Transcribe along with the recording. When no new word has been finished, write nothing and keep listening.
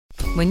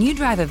When you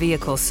drive a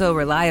vehicle so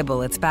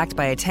reliable it's backed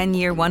by a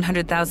 10-year,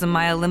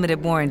 100,000-mile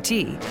limited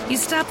warranty, you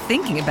stop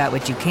thinking about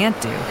what you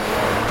can't do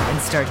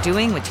and start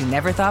doing what you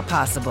never thought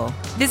possible.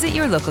 Visit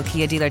your local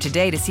Kia dealer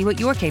today to see what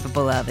you're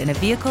capable of in a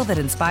vehicle that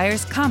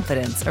inspires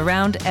confidence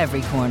around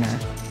every corner.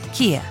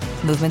 Kia,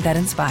 movement that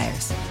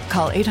inspires.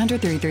 Call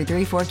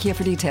 800-333-4KIA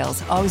for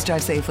details. Always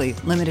drive safely.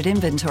 Limited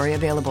inventory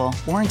available.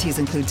 Warranties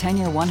include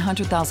 10-year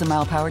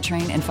 100,000-mile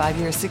powertrain and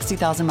 5-year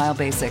 60,000-mile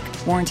basic.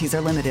 Warranties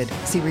are limited.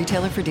 See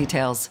retailer for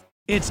details.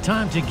 It's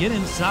time to get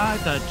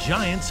inside the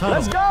Giants Huddle.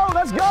 Let's go,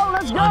 let's go,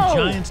 let's go. On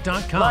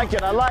Giants.com.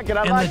 I like it.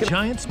 And the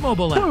Giants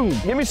mobile app. Boom,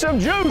 give me some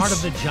juice. Part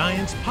of the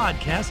Giants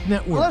Podcast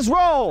Network. Let's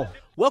roll.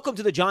 Welcome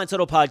to the Giants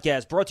Huddle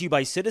Podcast, brought to you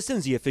by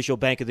Citizens, the official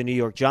bank of the New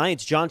York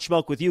Giants. John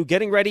Schmuck with you,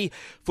 getting ready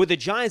for the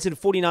Giants and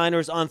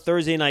 49ers on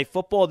Thursday Night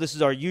Football. This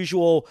is our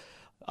usual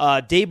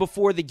day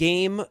before the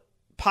game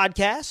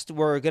podcast.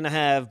 We're going to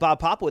have Bob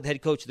Papa with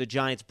head coach of the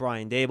Giants,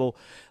 Brian Daboll.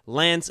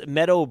 Lance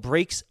Meadow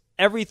breaks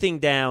everything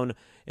down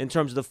in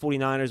terms of the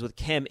 49ers with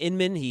Cam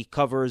Inman. He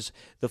covers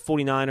the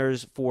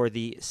 49ers for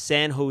the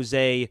San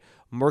Jose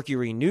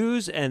Mercury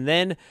News. And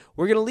then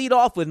we're going to lead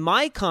off with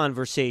my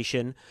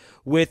conversation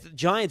with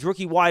Giants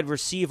rookie wide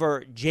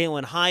receiver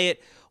Jalin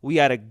Hyatt. We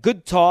had a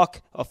good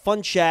talk, a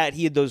fun chat.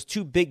 He had those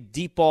two big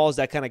deep balls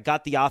that kind of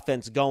got the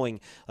offense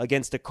going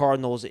against the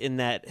Cardinals in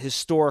that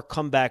historic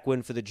comeback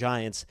win for the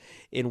Giants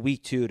in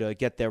Week 2 to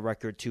get their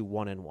record to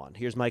 1-1.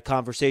 Here's my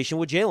conversation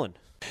with Jalin.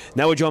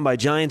 Now we're joined by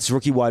Giants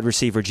rookie wide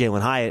receiver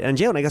Jalin Hyatt. And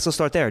Jalin, I guess I'll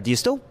start there. Do you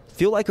still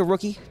feel like a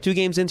rookie 2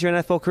 games into your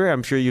NFL career?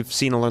 I'm sure you've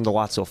seen and learned a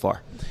lot so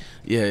far.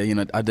 Yeah,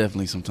 I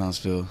definitely sometimes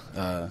feel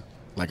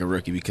like a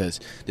rookie because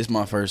this is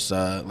my first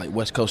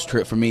West Coast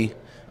trip for me.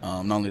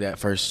 Not only that,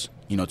 first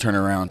turn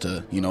around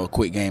to a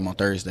quick game on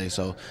Thursday.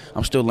 So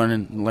I'm still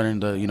learning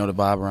the the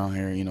vibe around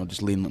here.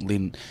 Just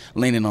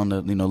leaning on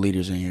the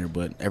leaders in here,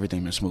 but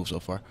everything's been smooth so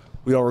far.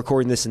 We are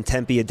recording this in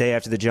Tempe a day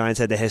after the Giants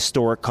had the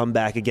historic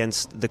comeback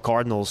against the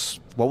Cardinals.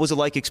 What was it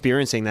like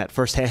experiencing that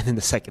firsthand in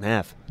the second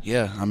half?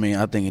 Yeah,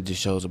 I think it just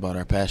shows about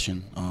our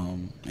passion,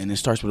 and it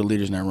starts with the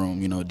leaders in that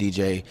room.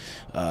 DJ,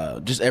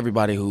 just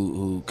everybody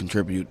who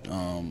contribute.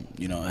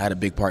 Had a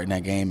big part in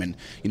that game, and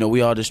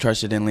we all just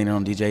trusted and leaned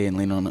on DJ and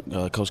leaned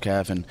on Coach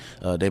Calf, and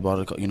they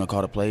bought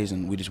called the plays,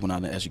 and we just went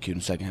out and executed in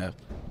the second half.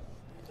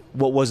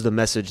 What was the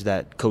message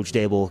that Coach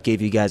Daboll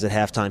gave you guys at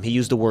halftime? He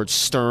used the word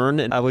stern,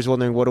 and I was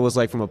wondering what it was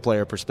like from a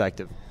player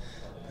perspective.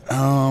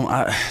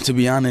 To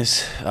be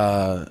honest,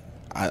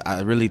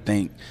 I really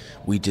think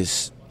we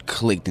just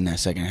clicked in that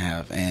second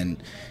half,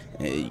 and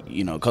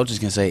coaches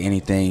can say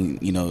anything,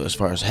 as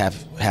far as have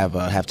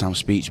a halftime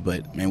speech,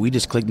 but man, we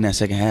just clicked in that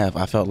second half.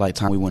 I felt like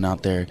time we went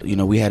out there,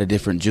 we had a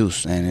different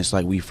juice, and it's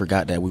like we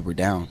forgot that we were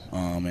down,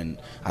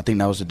 and I think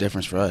that was the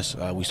difference for us.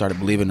 We started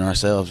believing in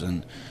ourselves,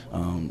 and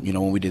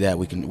when we did that,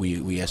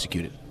 we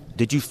executed.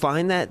 Did you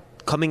find that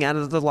coming out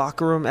of the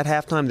locker room at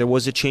halftime, there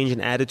was a change in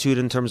attitude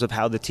in terms of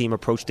how the team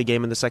approached the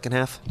game in the second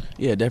half?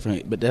 Yeah,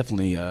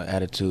 definitely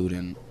attitude,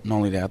 and not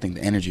only that, I think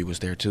the energy was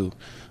there too.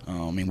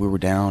 We were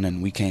down,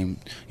 and we came,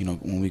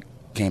 when we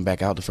came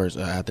back out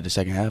after the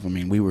second half,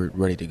 we were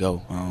ready to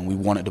go. We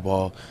wanted the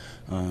ball,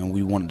 and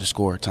we wanted to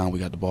score time we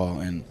got the ball,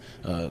 and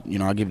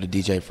I give it to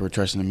DJ for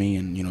trusting in me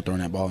and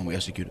throwing that ball, and we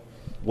executed.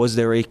 Was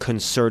there a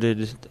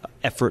concerted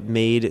effort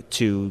made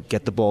to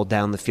get the ball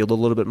down the field a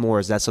little bit more?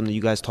 Is that something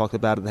you guys talked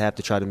about at the half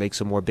to try to make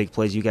some more big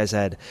plays? You guys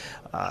had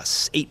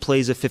 8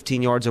 plays of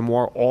 15 yards or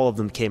more. All of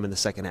them came in the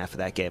second half of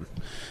that game.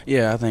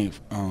 Yeah, I think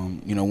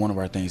one of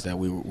our things that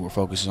we were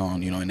focused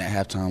on in that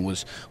halftime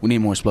was we need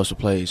more explosive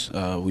plays.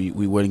 We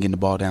weren't getting the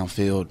ball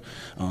downfield.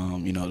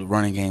 The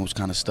running game was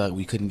kind of stuck.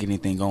 We couldn't get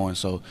anything going.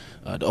 So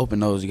to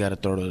open those, you got to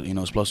throw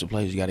the explosive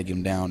plays. You got to get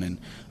them down. And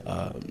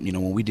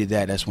when we did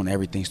that, that's when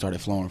everything started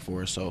flowing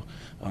for us. So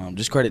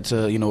just credit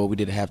to what we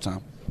did at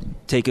halftime.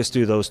 Take us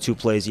through those 2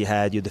 plays you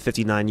had. You had the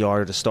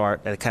 59-yarder to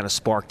start, and it kind of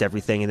sparked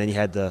everything, and then you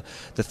had the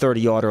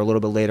 30-yarder a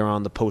little bit later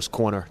on the post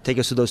corner. Take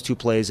us through those 2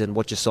 plays and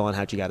what you saw and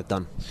how you got it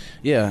done.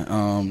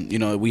 Yeah,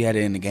 we had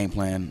it in the game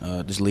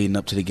plan just leading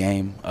up to the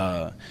game,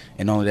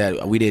 and only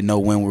that, we didn't know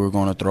when we were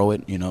going to throw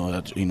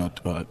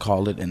it,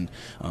 call it, and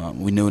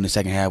we knew in the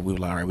second half we were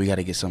like, all right, we got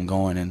to get something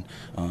going, and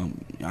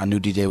I knew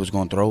DJ was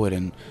going to throw it,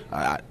 and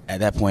at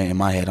that point in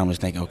my head, I'm just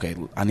thinking, okay,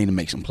 I need to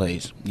make some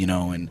plays,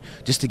 and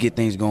just to get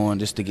things going,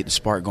 just to get the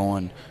spark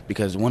going,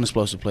 because one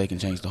explosive play can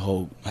change the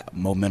whole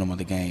momentum of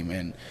the game.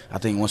 And I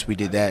think once we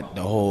did that,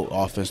 the whole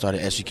offense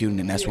started executing,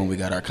 and that's when we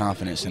got our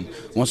confidence. And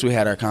once we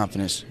had our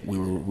confidence, we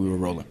were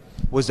rolling.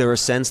 Was there a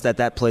sense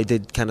that play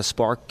did kind of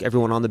spark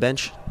everyone on the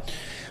bench?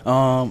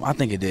 I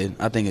think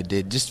it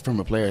did. Just from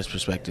a player's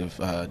perspective,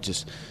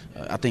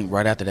 I think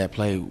right after that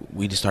play,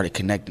 we just started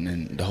connecting,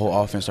 and the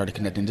whole offense started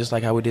connecting, just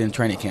like how we did in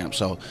training camp.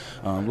 So,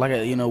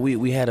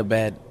 we had a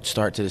bad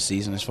start to the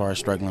season as far as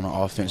struggling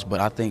on offense, but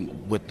I think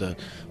with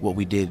what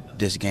we did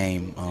this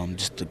game,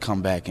 just to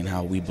come back and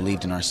how we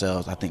believed in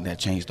ourselves, I think that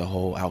changed the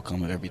whole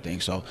outcome of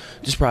everything. So,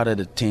 just proud of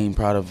the team,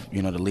 proud of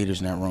the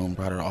leaders in that room,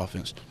 proud of the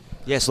offense.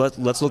 Yeah, so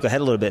let's look ahead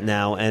a little bit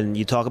now, and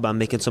you talk about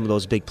making some of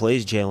those big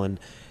plays, Jalin.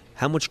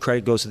 how much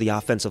credit goes to the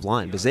offensive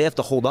line? Because they have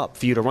to hold up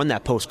for you to run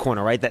that post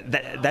corner, right?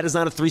 That is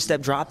not a three-step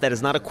drop. That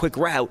is not a quick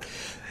route.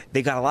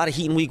 They got a lot of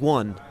heat in week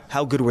 1.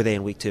 How good were they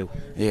in week 2?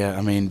 Yeah,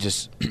 I mean,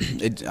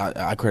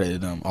 I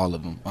credited them, all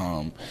of them.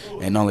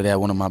 And not only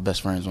that, one of my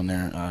best friends on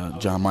there,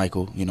 John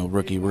Michael,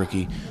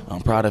 rookie.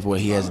 I'm proud of what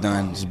he has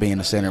done, just being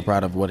a center,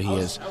 proud of what he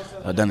has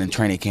done in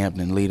training camp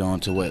and lead on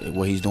to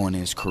what he's doing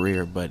in his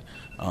career. But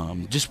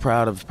just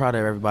proud of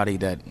everybody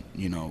that,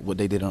 what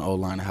they did on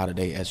O-line and how did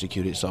they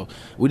execute it. So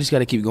we just got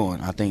to keep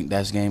going. I think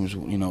that's game's,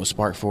 a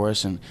spark for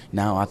us. And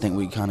now I think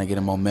we kind of get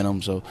a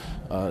momentum. So,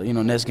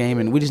 next game,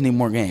 and we just need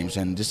more games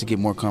and just to get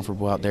more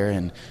comfortable out there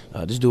and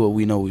just do what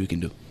we know we can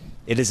do.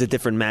 It is a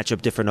different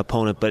matchup, different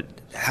opponent, but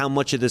how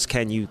much of this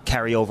can you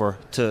carry over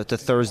to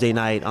Thursday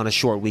night on a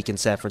short week in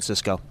San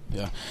Francisco?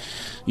 Yeah.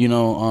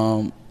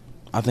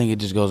 I think it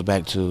just goes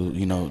back to,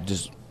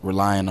 just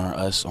relying on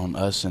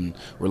us and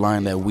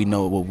relying that we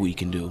know what we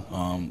can do.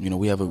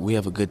 We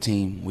have a good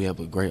team. We have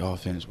a great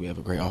offense. We have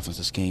a great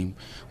offensive scheme.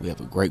 We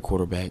have a great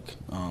quarterback.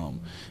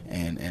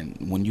 And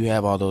when you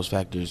have all those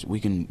factors,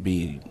 we can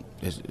be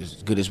as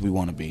good as we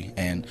want to be.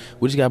 And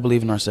we just got to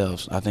believe in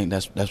ourselves. I think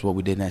that's what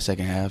we did in that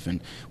second half.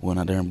 And we went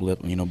out there and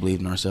believed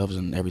in ourselves,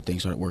 and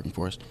everything started working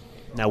for us.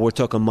 Now, we're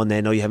talking Monday.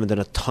 I know you haven't done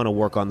a ton of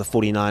work on the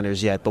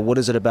 49ers yet, but what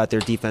is it about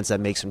their defense that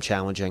makes them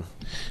challenging?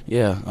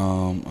 Yeah,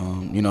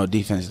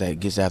 defense that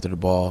gets after the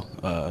ball,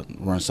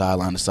 runs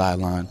sideline to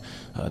sideline.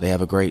 They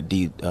have a great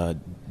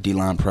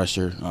D-line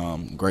pressure,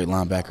 great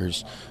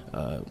linebackers.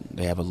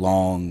 They have a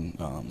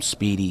long,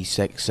 speedy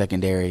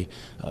secondary,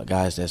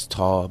 guys that's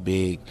tall,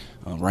 big,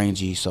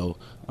 rangy. So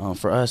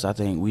for us, I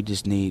think we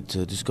just need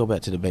to just go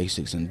back to the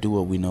basics and do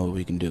what we know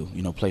we can do.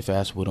 Play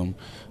fast with them.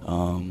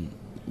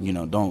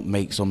 Don't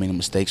make so many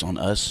mistakes on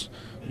us,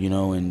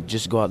 and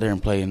just go out there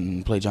and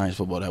play Giants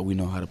football that we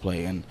know how to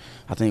play. And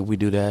I think we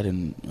do that,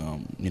 and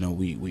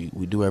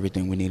we do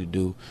everything we need to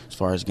do as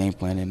far as game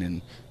planning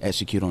and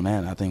execute on that.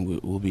 And I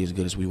think we'll be as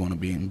good as we want to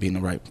be and be in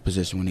the right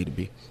position we need to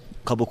be.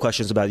 A couple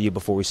questions about you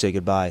before we say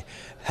goodbye.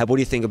 What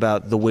do you think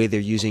about the way they're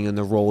using and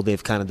the role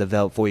they've kind of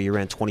developed for you? You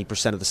ran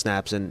 20% of the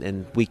snaps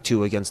in week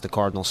 2 against the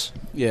Cardinals.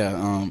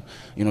 Yeah,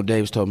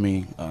 Dave's told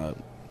me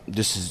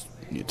this is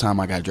the time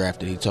I got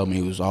drafted. He told me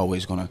he was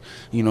always going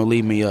to,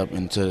 lead me up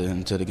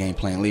into the game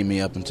plan, lead me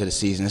up into the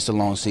season. It's a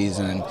long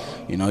season,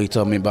 and, he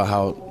told me about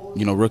how,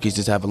 rookies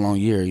just have a long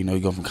year. You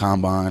go from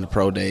combine to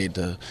pro day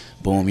to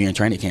boom, you're in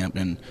training camp,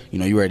 and,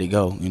 you're ready to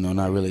go.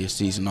 Not really a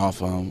season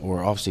off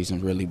or off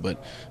season really,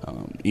 but,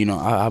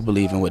 I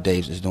believe in what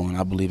Dave's is doing.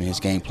 I believe in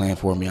his game plan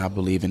for me. I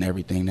believe in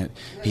everything that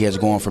he has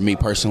going for me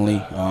personally.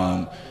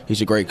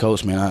 He's a great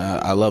coach, man.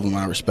 I love him.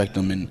 I respect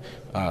him, and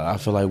I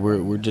feel like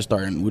we're just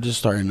starting. We're just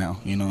starting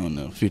now, and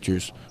the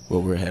future's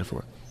what we're ahead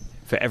for.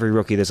 For every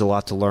rookie, there's a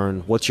lot to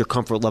learn. What's your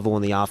comfort level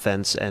in the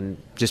offense and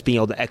just being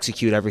able to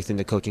execute everything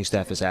the coaching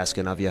staff is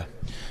asking of you?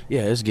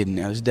 Yeah, it's getting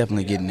there. It's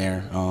definitely getting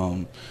there.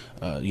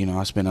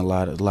 I spent a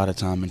lot of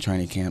time in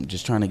training camp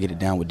just trying to get it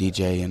down with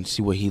DJ and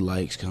see what he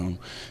likes.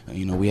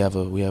 We have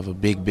a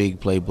big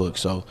playbook.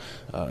 So,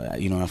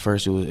 at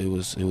first it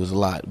was a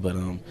lot, but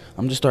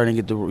I'm just starting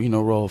to get the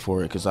roll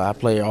for it because I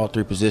play all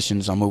 3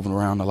 positions. I'm moving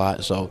around a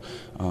lot, so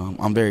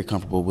I'm very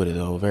comfortable with it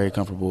though. Very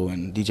comfortable,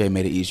 and DJ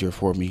made it easier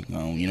for me.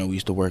 We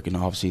used to work in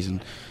the off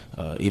season,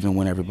 even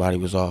when everybody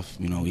was off.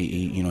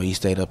 He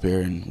stayed up here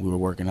and we were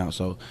working out.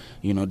 So,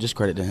 just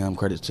credit to him,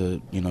 credit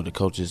to the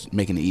coaches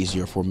making it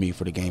easier for me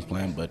for the game plan.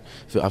 But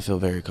I feel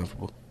very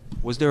comfortable.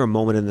 Was there a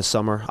moment in the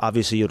summer?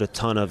 Obviously, you had a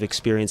ton of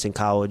experience in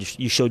college.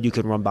 You showed you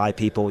could run by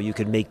people. You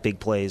could make big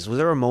plays. Was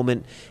there a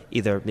moment,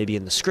 either maybe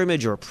in the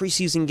scrimmage or a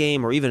preseason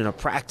game or even in a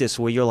practice,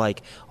 where you're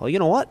like, oh, you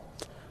know what?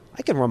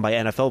 I can run by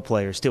NFL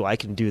players, too. I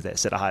can do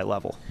this at a high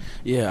level.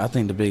 Yeah, I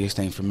think the biggest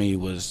thing for me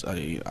was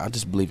I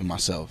just believe in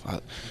myself.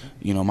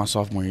 My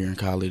sophomore year in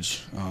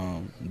college,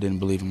 didn't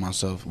believe in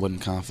myself,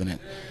 wasn't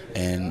confident,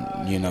 and,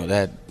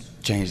 that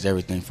changed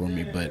everything for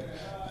me. But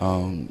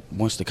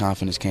once the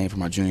confidence came from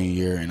my junior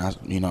year and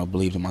I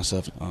believed in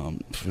myself,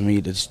 for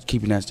me, just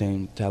keeping that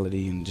same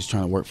mentality and just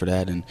trying to work for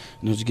that and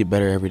just get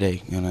better every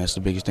day. That's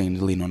the biggest thing,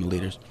 to lean on the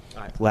leaders.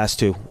 All right, last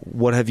 2.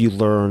 What have you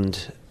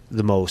learned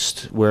the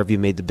most? Where have you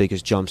made the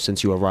biggest jump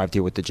since you arrived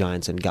here with the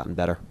Giants and gotten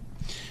better?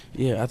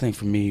 Yeah, I think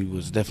for me it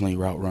was definitely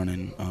route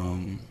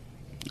running,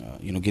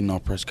 getting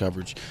off press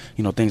coverage,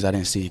 things I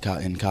didn't see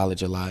in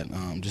college a lot,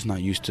 just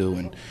not used to.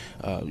 And,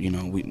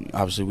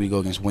 we go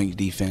against wing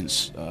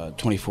defense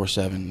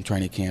 24/7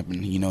 training camp,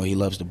 and, he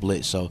loves to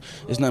blitz. So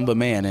it's nothing but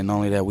man. And not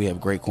only that, we have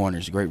great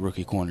corners, great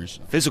rookie corners.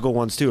 Physical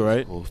ones too,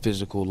 right?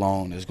 Physical,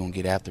 long, that's going to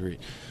get after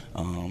it.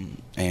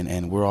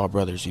 And we're all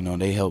brothers,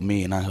 they help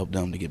me and I help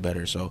them to get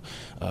better. So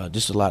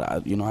just a lot, I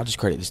just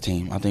credit this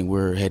team. I think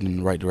we're heading in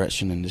the right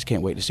direction and just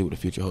can't wait to see what the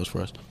future holds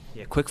for us.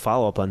 Yeah, quick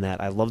follow-up on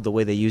that. I love the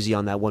way they use you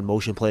on that one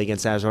motion play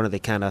against Arizona. They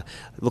kind of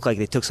look like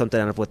they took something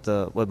out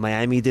of what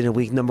Miami did in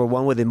week number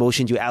 1, where they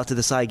motioned you out to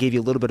the side, gave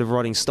you a little bit of a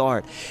running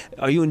start.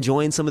 Are you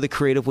enjoying some of the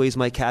creative ways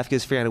Mike Kafka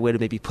is figuring out a way to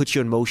maybe put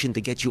you in motion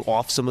to get you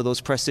off some of those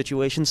press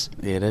situations?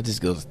 Yeah, that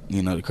just goes,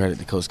 to credit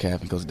to Coach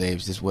Kaf and Coach Dave.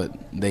 Just what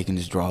they can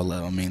just draw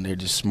level. I mean, they're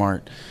just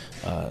smart.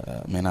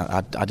 man,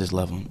 I just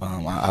love them.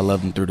 I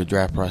love them through the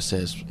draft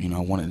process. You know,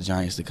 I wanted the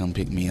Giants to come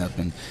pick me up,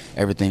 and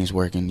everything's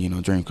working. You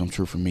know, dream come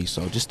true for me.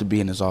 So just to be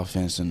in this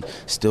offense and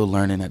still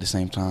learning at the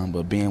same time,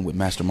 but being with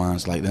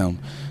masterminds like them,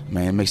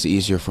 man, it makes it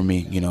easier for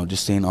me. You know,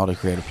 just seeing all the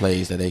creative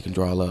plays that they can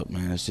draw up,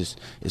 man,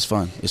 it's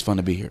fun. It's fun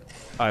to be here.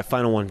 All right,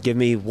 final one. Give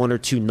me one or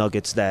two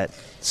nuggets that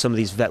some of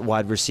these vet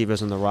wide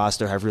receivers on the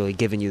roster have really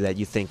given you that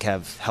you think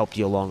have helped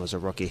you along as a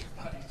rookie.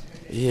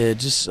 Yeah,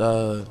 just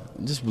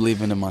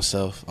believing in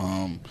myself.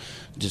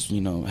 Just,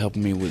 you know,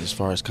 helping me with as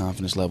far as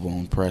confidence level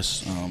on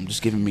press.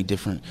 Just giving me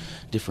different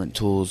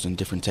tools and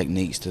different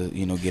techniques to,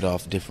 you know, get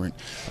off different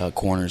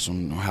corners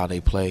on how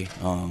they play.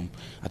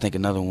 I think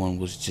another one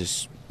was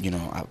just, you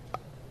know,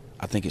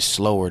 I think it's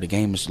slower. The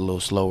game is a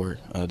little slower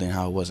than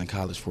how it was in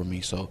college for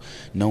me. So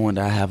knowing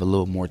that I have a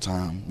little more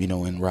time, you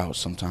know, in routes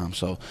sometimes.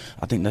 So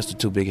I think that's the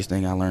two biggest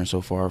things I learned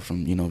so far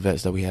from, you know,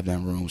 vets that we have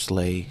down the room,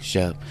 Slay,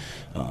 Shep,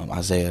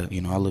 Isaiah.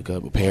 You know, I look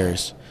up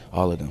Paris,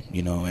 all of them,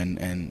 you know,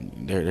 and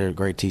they're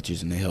great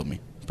teachers and they help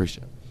me.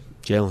 Appreciate it.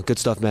 Jalen, good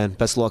stuff, man.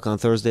 Best of luck on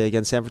Thursday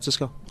against San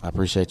Francisco. I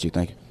appreciate you.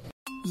 Thank you.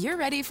 You're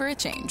ready for a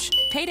change.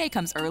 Payday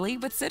comes early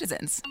with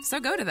Citizens, so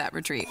go to that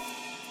retreat.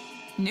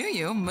 New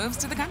you moves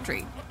to the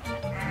country.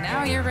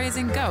 Now you're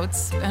raising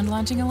goats and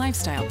launching a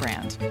lifestyle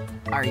brand.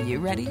 Are you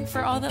ready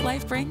for all that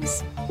life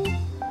brings?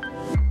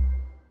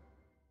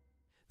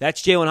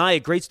 That's Jalen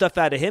Hyatt. Great stuff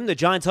out of him. The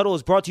Giants Huddle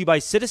is brought to you by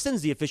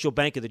Citizens, the official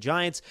bank of the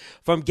Giants.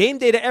 From game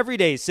day to every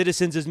day,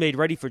 Citizens is made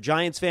ready for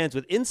Giants fans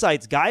with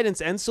insights,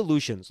 guidance, and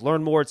solutions.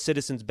 Learn more at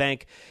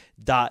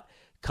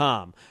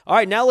citizensbank.com. All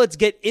right, now let's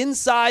get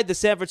inside the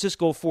San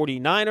Francisco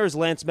 49ers.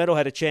 Lance Meadow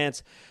had a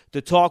chance to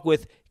talk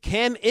with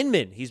Cam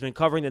Inman. He's been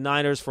covering the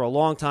Niners for a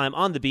long time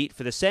on the beat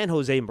for the San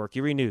Jose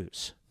Mercury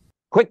News.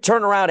 Quick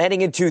turnaround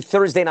heading into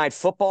Thursday Night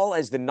Football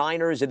as the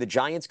Niners and the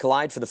Giants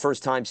collide for the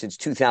first time since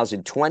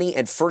 2020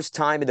 and first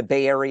time in the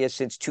Bay Area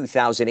since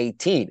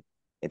 2018.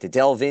 And to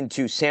delve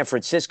into San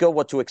Francisco,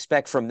 what to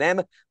expect from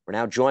them, we're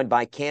now joined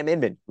by Cam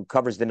Inman, who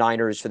covers the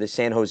Niners for the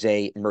San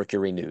Jose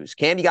Mercury News.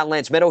 Cam, you got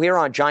Lance Meadow here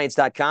on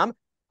Giants.com.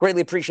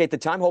 Greatly appreciate the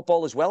time. Hope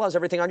all is well. How's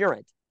everything on your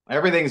end?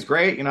 Everything's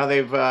great. You know,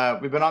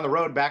 we've been on the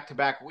road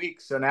back-to-back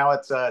weeks, so now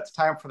it's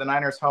time for the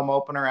Niners home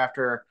opener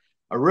after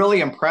a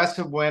really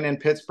impressive win in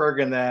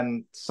Pittsburgh, and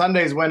then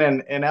Sunday's win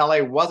in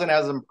LA wasn't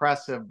as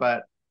impressive,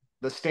 but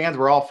the stands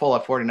were all full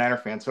of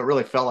 49er fans, so it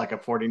really felt like a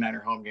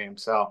 49er home game.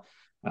 So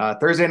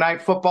Thursday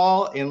Night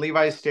Football in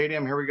Levi's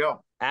Stadium, here we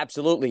go.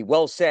 Absolutely.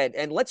 Well said.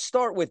 And let's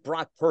start with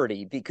Brock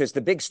Purdy, because the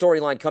big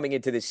storyline coming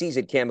into the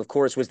season, Cam, of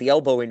course, was the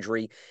elbow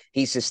injury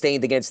he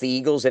sustained against the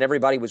Eagles. And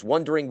everybody was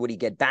wondering, would he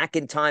get back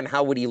in time?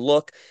 How would he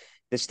look?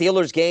 The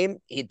Steelers game,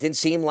 it didn't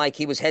seem like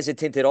he was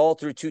hesitant at all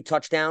through 2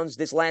 touchdowns.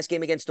 This last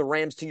game against the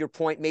Rams, to your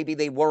point, maybe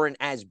they weren't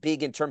as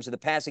big in terms of the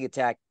passing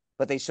attack,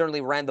 but they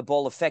certainly ran the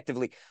ball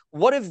effectively.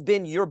 What have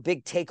been your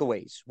big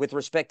takeaways with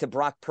respect to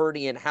Brock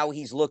Purdy and how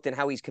he's looked and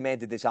how he's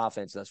commanded this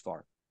offense thus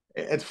far?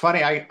 It's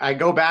funny. I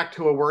go back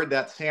to a word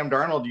that Sam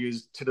Darnold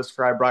used to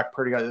describe Brock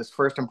Purdy. His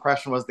first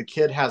impression was the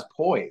kid has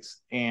poise,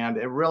 and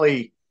it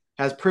really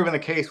has proven the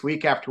case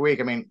week after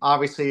week. I mean,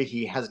 obviously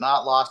he has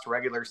not lost a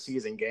regular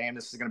season game.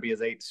 This is going to be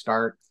his 8th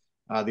start.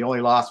 The only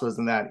loss was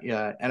in that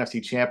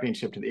NFC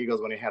Championship to the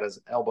Eagles when he had his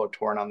elbow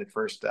torn on the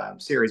first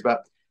series.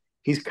 But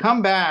he's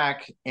come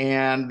back,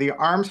 and the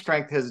arm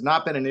strength has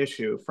not been an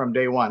issue from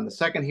day one. The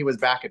second he was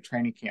back at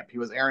training camp, he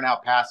was airing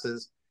out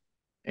passes.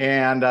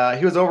 And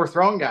he was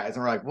overthrowing guys,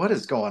 and we're like, "What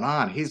is going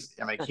on?" He's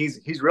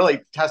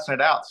really testing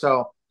it out.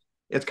 So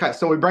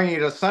so we bring you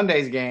to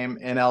Sunday's game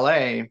in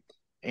LA,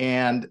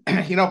 and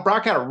you know,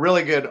 Brock had a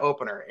really good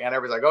opener, and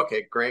everybody's like,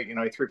 "Okay, great." You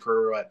know, he threw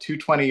for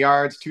 220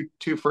 yards,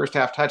 two first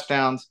half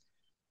touchdowns,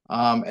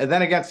 and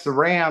then against the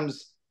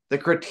Rams, the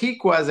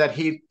critique was that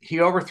he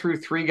overthrew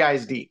 3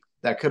 guys deep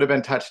that could have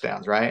been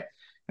touchdowns, right?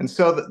 And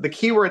so the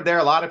key word there,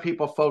 a lot of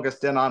people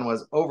focused in on,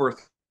 was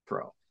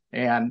overthrow.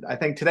 And I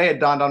think today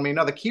it dawned on me,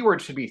 no, the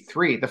keyword should be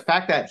 3. The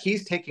fact that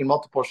he's taking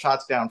multiple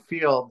shots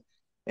downfield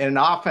in an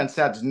offense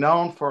that's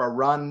known for a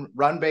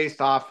run-based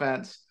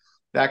offense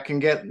that can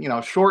get, you know,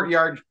 short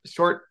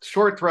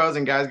throws,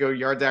 and guys go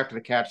yards after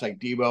the catch like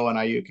Debo and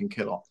Ayuk and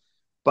Kittle.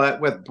 But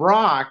with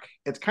Brock,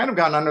 it's kind of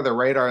gone under the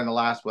radar in the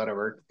last,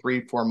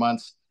 3-4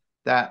 months,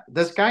 that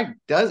this guy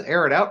does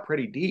air it out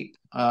pretty deep.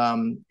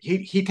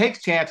 He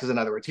takes chances, in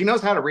other words. He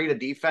knows how to read a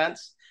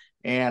defense.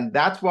 And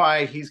that's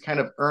why he's kind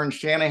of earned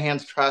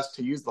Shanahan's trust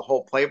to use the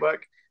whole playbook.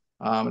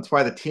 It's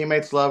why the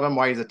teammates love him,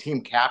 why he's a team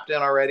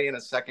captain already in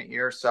his 2nd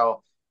year.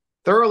 So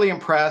thoroughly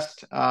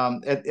impressed.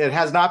 It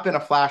has not been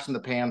a flash in the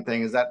pan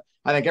thing. Is that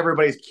I think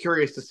everybody's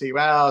curious to see,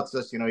 well, it's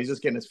just, you know, he's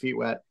just getting his feet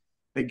wet.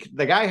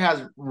 The guy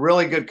has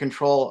really good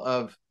control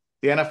of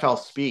the NFL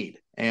speed.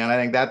 And I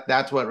think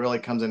that's what really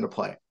comes into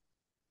play.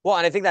 Well,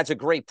 and I think that's a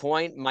great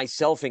point,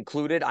 myself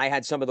included. I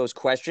had some of those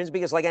questions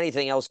because, like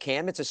anything else,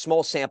 Cam, it's a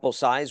small sample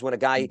size when a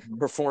guy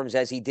performs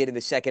as he did in the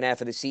second half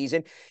of the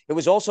season. It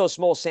was also a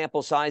small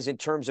sample size in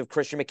terms of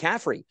Christian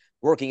McCaffrey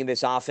working in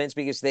this offense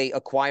because they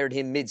acquired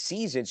him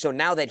mid-season. So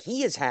now that he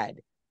has had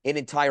an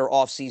entire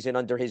offseason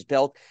under his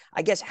belt.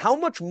 I guess how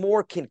much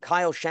more can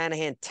Kyle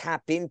Shanahan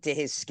tap into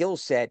his skill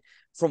set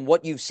from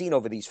what you've seen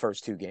over these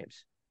first 2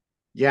 games?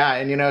 Yeah,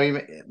 and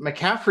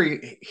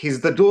McCaffrey,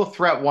 he's the dual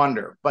threat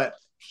wonder, but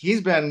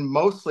he's been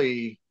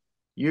mostly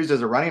used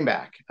as a running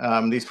back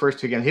these first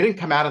 2 games. He didn't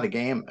come out of the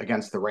game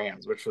against the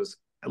Rams, which was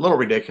a little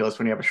ridiculous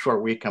when you have a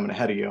short week coming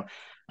ahead of you.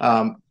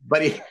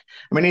 But he's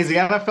the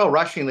NFL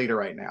rushing leader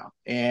right now,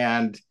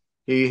 and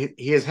he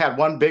has had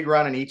one big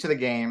run in each of the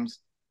games.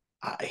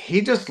 He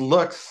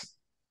looks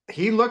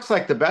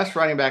like the best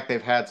running back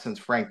they've had since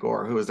Frank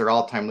Gore, who was their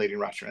all-time leading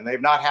rusher, and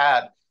they've not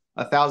had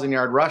a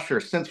 1,000-yard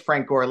rusher since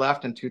Frank Gore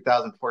left in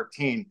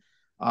 2014.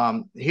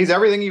 He's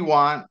everything you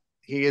want.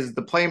 He is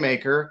the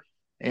playmaker,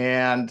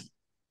 and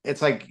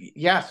it's like,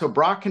 yeah, so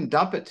Brock can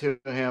dump it to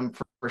him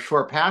for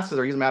short passes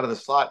or use him out of the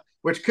slot,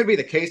 which could be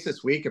the case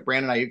this week if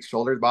Brandon Ayuk's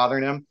shoulder is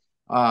bothering him.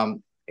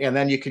 And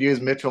then you could use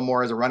Elijah Mitchell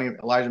Moore as a running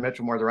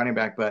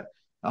back. But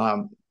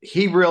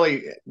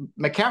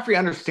McCaffrey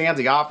understands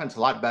the offense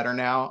a lot better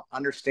now,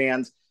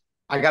 understands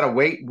I got to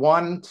wait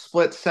 1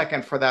 split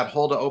second for that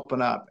hole to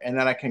open up, and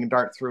then I can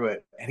dart through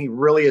it. And he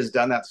really has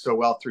done that so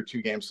well through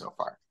 2 games so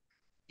far.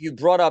 You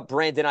brought up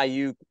Brandon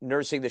Ayuk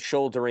nursing the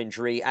shoulder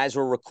injury. As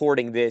we're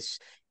recording this,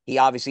 he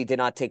obviously did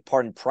not take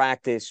part in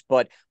practice,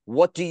 but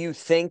what do you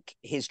think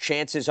his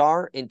chances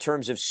are in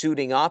terms of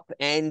suiting up?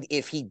 And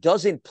if he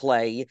doesn't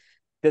play,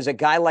 does a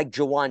guy like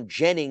Jawan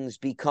Jennings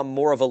become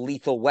more of a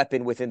lethal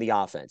weapon within the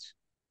offense?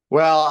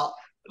 Well,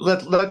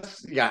 let's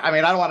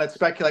I don't want to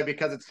speculate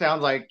because it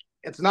sounds like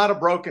it's not a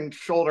broken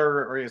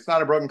shoulder or it's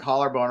not a broken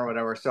collarbone or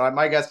whatever. So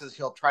my guess is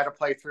he'll try to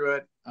play through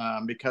it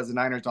because the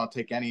Niners don't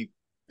take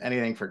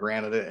anything for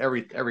granted.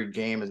 Every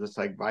game is just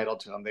like vital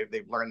to them.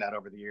 They've learned that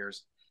over the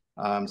years.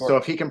 So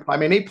if he can,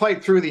 he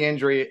played through the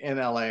injury in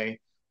LA.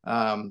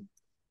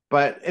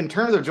 But in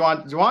terms of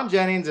Jawan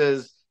Jennings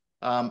is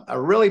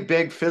a really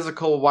big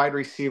physical wide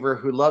receiver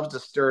who loves to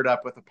stir it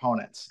up with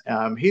opponents.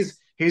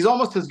 He's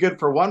almost as good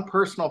for one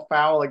personal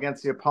foul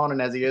against the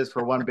opponent as he is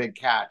for one big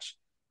catch.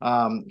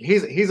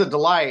 He's a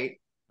delight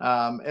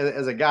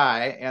as a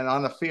guy, and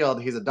on the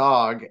field he's a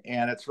dog,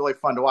 and it's really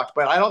fun to watch.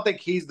 But I don't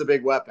think he's the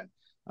big weapon.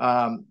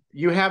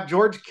 You have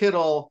George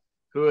Kittle,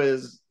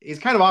 he's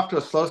kind of off to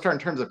a slow start in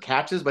terms of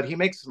catches, but he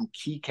makes some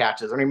key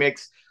catches, and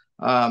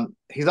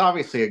he's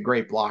obviously a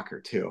great blocker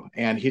too,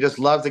 and he just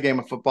loves the game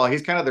of football.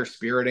 He's kind of their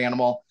spirit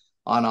animal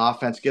on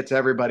offense, gets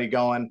everybody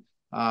going.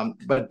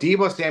 But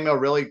Deebo Samuel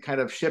really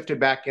kind of shifted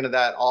back into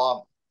that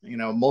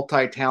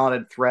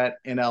multi-talented threat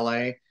in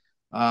LA.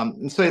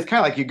 And so it's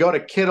kind of like you go to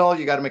Kittle,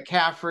 you got a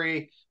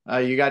McCaffrey,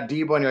 you got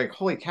Deebo, and you're like,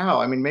 holy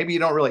cow. Maybe you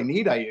don't really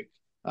need Ayuk.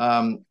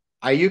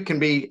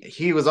 Ayuk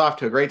he was off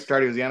to a great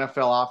start. He was the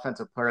NFL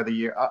Offensive Player of the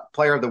Year,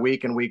 Player of the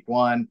Week in Week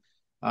 1.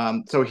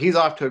 So he's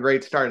off to a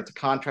great start. It's a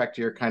contract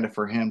year kind of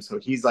for him. So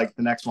he's like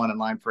the next one in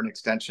line for an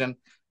extension.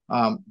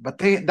 But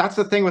that's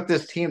the thing with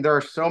this team. There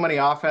are so many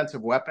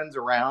offensive weapons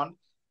around,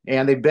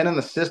 and they've been in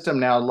the system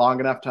now long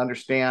enough to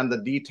understand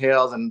the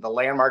details and the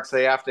landmarks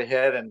they have to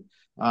hit.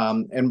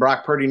 And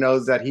Brock Purdy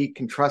knows that he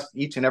can trust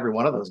each and every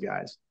one of those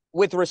guys.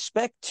 With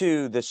respect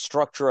to the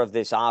structure of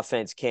this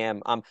offense,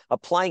 Cam, I'm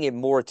applying it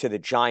more to the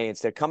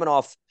Giants. They're coming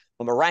off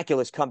a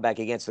miraculous comeback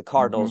against the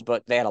Cardinals,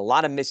 but they had a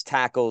lot of missed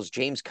tackles.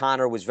 James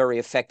Conner was very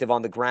effective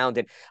on the ground.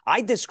 And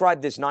I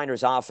describe this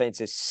Niners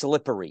offense as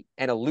slippery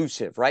and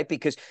elusive, right?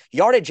 Because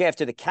yardage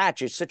after the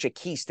catch is such a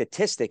key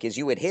statistic, as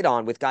you would hit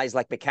on with guys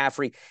like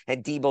McCaffrey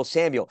and Deebo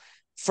Samuel.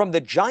 From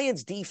the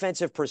Giants'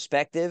 defensive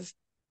perspective,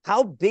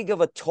 how big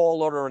of a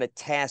tall order and a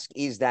task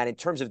is that in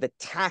terms of the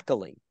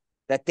tackling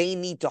that they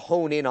need to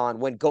hone in on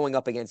when going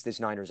up against this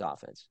Niners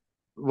offense?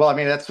 Well,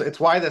 it's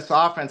why this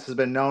offense has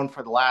been known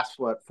for the last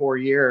 4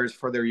 years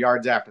for their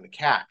yards after the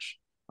catch.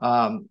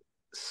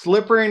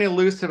 Slippery and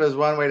elusive is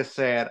one way to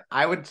say it.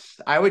 I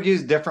would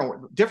use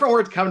different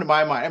words come to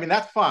my mind.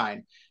 That's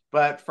fine,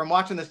 but from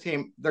watching this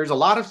team, there's a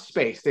lot of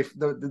space.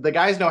 The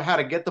guys know how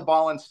to get the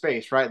ball in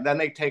space, right? And then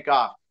they take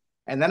off,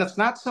 and then it's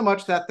not so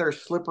much that they're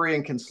slippery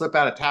and can slip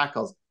out of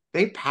tackles.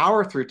 They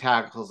power through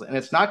tackles, and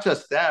it's not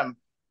just them.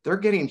 They're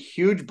getting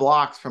huge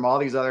blocks from all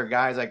these other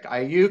guys like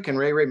Ayuk and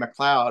Ray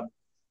McCloud.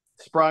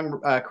 Sprung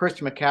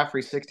Christian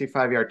McCaffrey's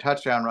 65-yard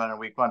touchdown run in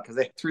Week 1 because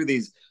they threw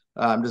these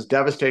just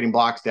devastating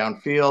blocks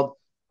downfield.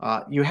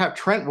 You have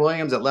Trent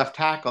Williams at left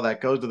tackle that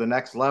goes to the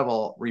next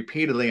level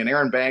repeatedly, and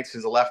Aaron Banks,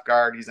 who's a left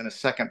guard, he's in his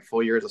second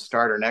full year as a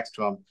starter next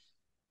to him.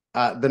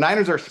 The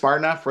Niners are smart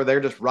enough where they're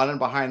just running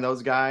behind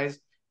those guys,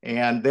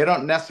 and they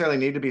don't necessarily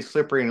need to be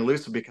slippery and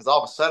elusive because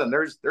all of a sudden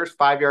there's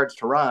 5 yards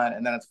to run,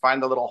 and then it's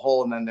find the little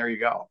hole, and then there you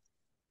go.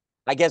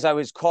 I guess I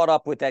was caught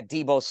up with that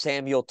Deebo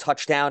Samuel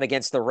touchdown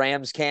against the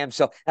Rams, Cam.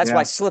 So that's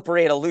why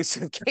slippery and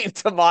elusive came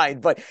to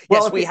mind. But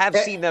yes, we have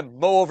seen them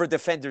mow over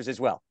defenders as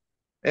well.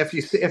 If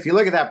you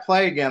look at that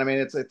play again,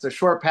 it's a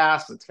short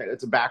pass.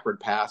 It's a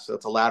backward pass, so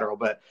it's a lateral.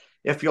 But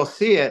if you'll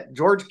see it,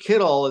 George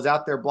Kittle is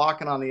out there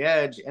blocking on the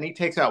edge, and he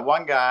takes out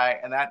one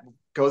guy, and that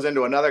goes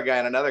into another guy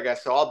and another guy.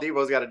 So all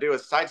Deebo's got to do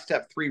is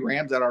sidestep 3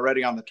 Rams that are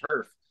already on the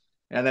turf,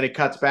 and then he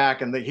cuts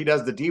back, and he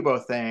does the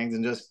Deebo things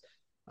and just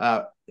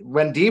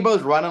When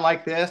Debo's running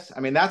like this, I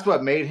mean, that's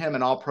what made him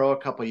an All-Pro a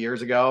couple of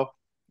years ago,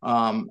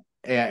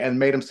 and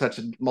made him such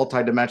a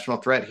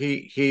multidimensional threat.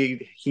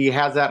 He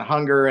has that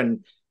hunger,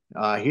 and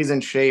he's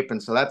in shape,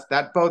 and so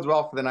that bodes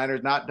well for the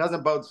Niners.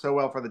 Doesn't bode so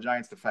well for the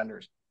Giants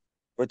defenders.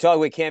 We're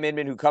talking with Cam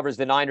Inman, who covers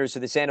the Niners for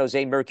the San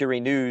Jose Mercury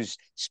News.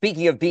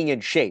 Speaking of being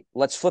in shape,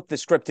 let's flip the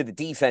script to the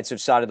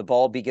defensive side of the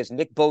ball because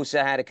Nick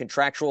Bosa had a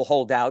contractual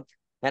holdout.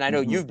 And I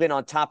know you've been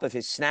on top of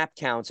his snap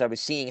counts. I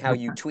was seeing how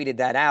you tweeted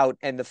that out,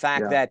 and the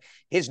fact that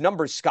his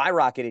numbers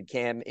skyrocketed,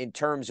 Cam, in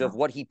terms of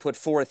what he put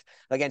forth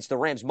against the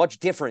Rams, much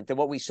different than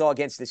what we saw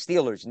against the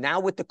Steelers. Now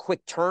with the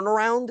quick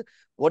turnaround,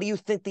 what do you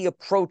think the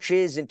approach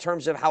is in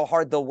terms of how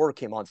hard they'll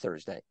work him on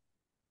Thursday?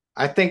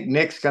 I think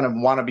Nick's going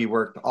to want to be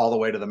worked all the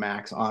way to the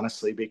max,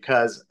 honestly,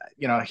 because,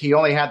 he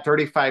only had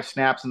 35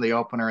 snaps in the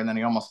opener, and then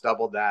he almost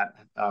doubled that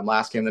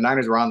last game. The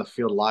Niners were on the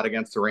field a lot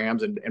against the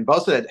Rams, and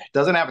Bosa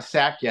doesn't have a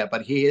sack yet,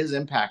 but he is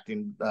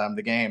impacting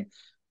the game.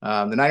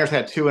 The Niners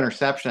had 2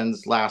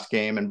 interceptions last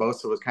game, and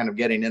Bosa was kind of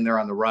getting in there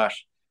on the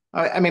rush.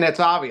 I mean, it's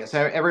obvious.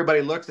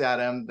 Everybody looks at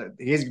him.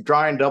 He's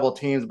drawing double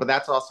teams, but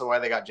that's also why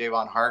they got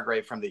Javon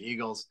Hargrave from the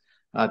Eagles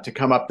to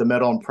come up the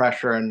middle and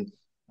pressure. And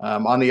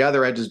on the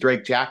other edge is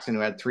Drake Jackson,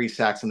 who had 3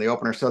 sacks in the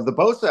opener. So the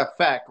Bosa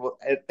effect,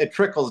 it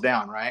trickles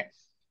down, right?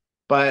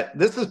 But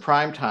this is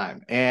prime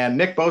time, and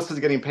Nick Bosa is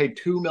getting paid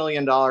 $2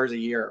 million a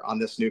year on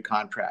this new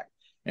contract.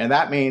 And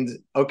that means,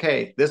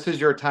 okay, this is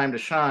your time to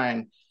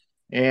shine.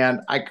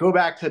 And I go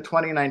back to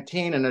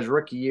 2019 and his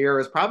rookie year. It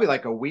was probably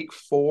like a week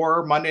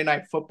 4 Monday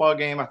Night Football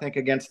game, I think,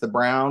 against the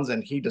Browns,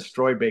 and he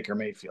destroyed Baker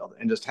Mayfield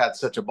and just had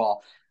such a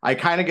ball. I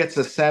kind of get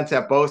the sense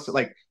that Bosa,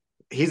 like,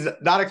 he's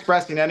not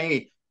expressing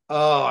any,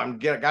 got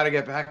to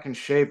get back in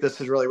shape. This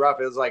is really rough.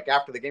 It was like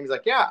after the game, he's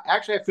like, yeah,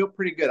 actually, I feel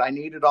pretty good. I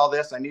needed all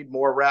this. I need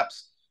more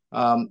reps.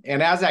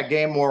 And as that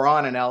game wore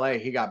on in LA,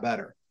 he got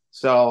better.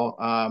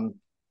 So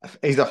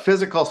he's a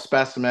physical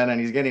specimen, and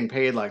he's getting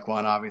paid like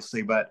one,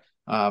 obviously. But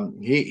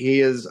he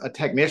is a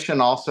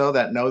technician also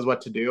that knows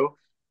what to do.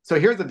 So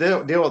here's the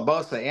deal with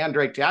Bosa and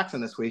Drake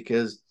Jackson this week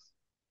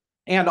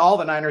and all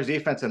the Niners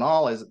defense and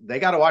all is they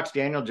got to watch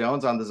Daniel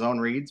Jones on the zone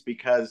reads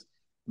because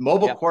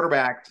mobile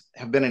quarterbacks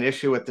have been an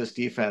issue with this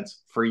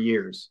defense for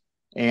years.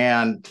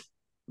 And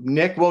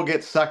Nick will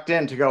get sucked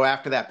in to go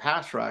after that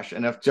pass rush.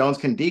 And if Jones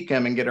can deke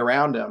him and get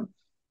around him,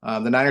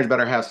 the Niners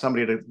better have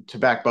somebody to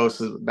back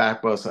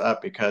Bosa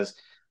up because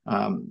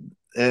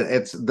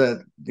it's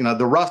the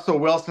Russell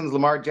Wilsons,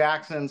 Lamar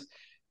Jacksons,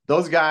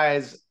 those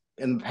guys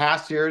in the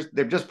past years,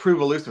 they've just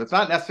proved elusive. It's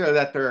not necessarily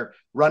that they're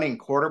running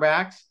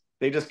quarterbacks.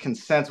 They just can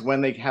sense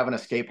when they have an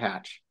escape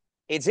hatch.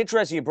 It's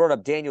interesting you brought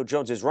up Daniel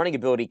Jones's running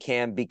ability,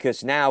 Cam,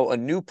 because now a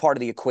new part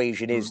of the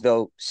equation is,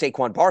 though,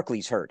 Saquon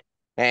Barkley's hurt.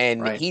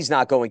 And he's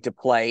not going to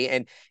play.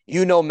 And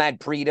Matt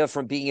Breida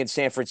from being in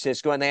San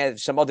Francisco, and they have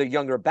some other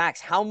younger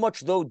backs. How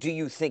much, though, do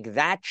you think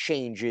that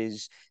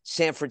changes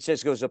San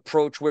Francisco's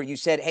approach where you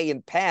said, hey,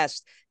 in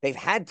past, they've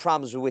had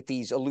problems with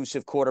these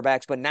elusive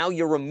quarterbacks, but now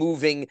you're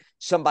removing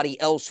somebody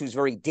else who's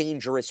very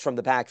dangerous from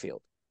the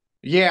backfield?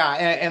 Yeah,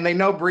 and they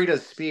know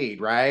Breida's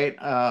speed, right?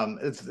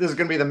 This is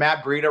going to be the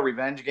Matt Breida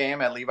revenge game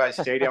at Levi's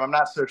Stadium. I'm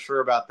not so sure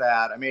about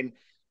that. I mean,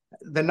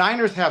 the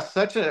Niners have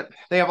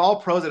they have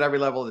all pros at every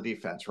level of the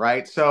defense,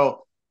 right?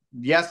 So,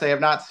 yes, they have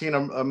not seen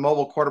a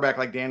mobile quarterback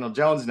like Daniel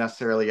Jones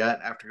necessarily yet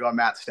after going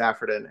Matt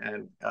Stafford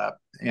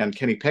and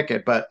Kenny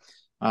Pickett. But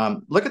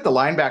look at the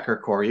linebacker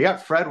core. You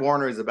got Fred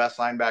Warner is the best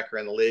linebacker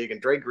in the league,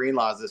 and Drake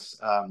Greenlaw is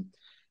this.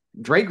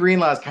 Drake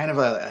Greenlaw is kind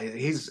of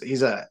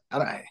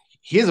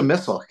he is a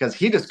missile because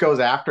he just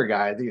goes after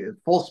guys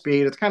full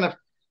speed. It's kind of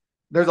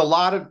there's a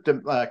lot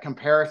of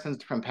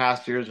comparisons from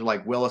past years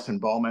like Willis and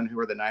Bowman, who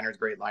are the Niners'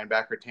 great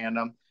linebacker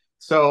tandem.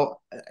 So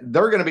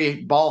they're going to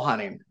be ball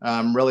hunting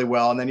really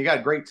well. And then you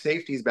got great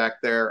safeties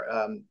back there.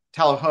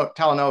 Talanoa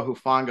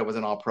Hufanga was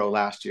an All-Pro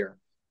last year.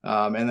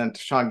 And then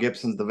Sean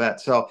Gibson's the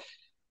vet. So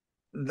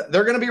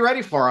they're going to be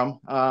ready for him.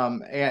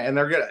 And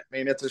they're good. I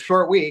mean, it's a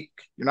short week.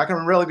 You're not going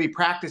to really be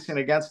practicing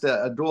against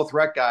a dual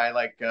threat guy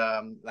like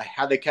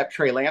how they kept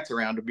Trey Lance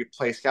around to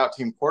play scout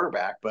team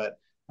quarterback. But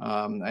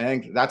I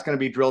think that's going to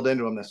be drilled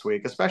into him this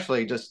week,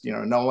 especially just,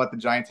 knowing what the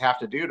Giants have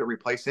to do to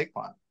replace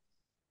Saquon.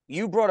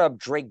 You brought up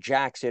Drake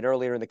Jackson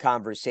earlier in the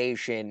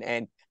conversation,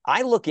 and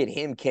I look at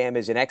him, Cam,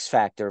 as an X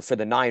factor for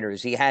the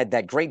Niners. He had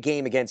that great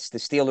game against the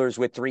Steelers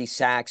with 3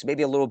 sacks,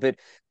 maybe a little bit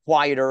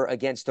quieter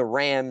against the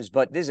Rams,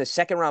 but this is a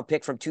second-round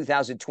pick from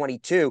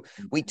 2022.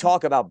 We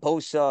talk about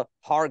Bosa,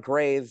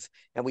 Hargrave,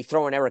 and we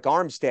throw in Eric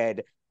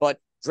Armstead, but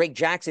Drake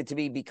Jackson, to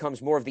me,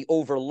 becomes more of the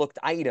overlooked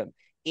item.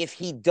 If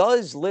he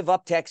does live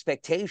up to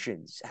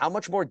expectations, how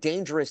much more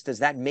dangerous does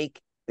that make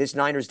this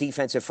Niners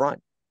defensive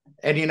front?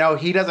 And,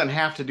 he doesn't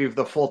have to do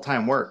the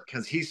full-time work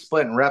because he's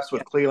splitting reps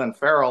with Cleveland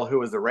Farrell, who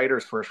was the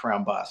Raiders'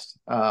 first-round bust.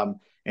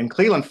 And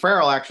Cleveland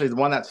Farrell actually is the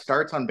one that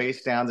starts on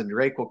base downs, and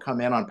Drake will come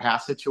in on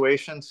pass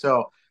situations.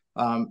 So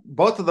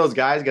both of those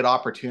guys get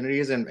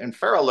opportunities, and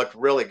Farrell looked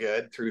really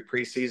good through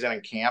preseason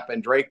and camp,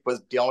 and Drake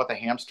was dealing with a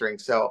hamstring.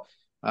 So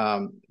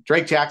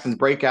Drake Jackson's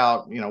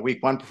breakout,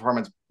 week 1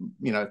 performance,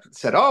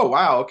 said, oh,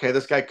 wow, okay,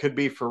 this guy could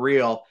be for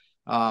real.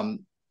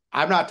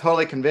 I'm not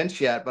totally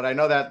convinced yet, but I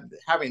know that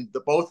having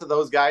both of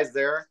those guys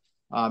there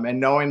and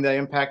knowing the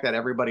impact that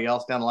everybody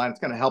else down the line, it's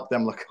going to help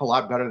them look a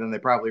lot better than they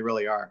probably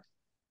really are.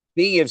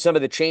 Speaking of some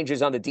of the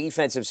changes on the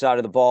defensive side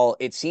of the ball,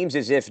 it seems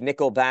as if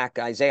nickelback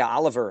Isaiah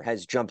Oliver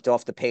has jumped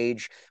off the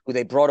page, who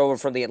they brought over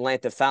from the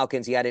Atlanta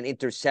Falcons. He had an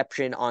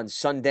interception on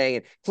Sunday.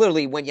 And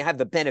clearly, when you have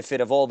the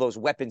benefit of all those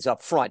weapons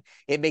up front,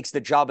 it makes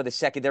the job of the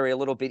secondary a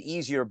little bit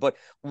easier. But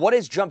what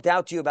has jumped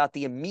out to you about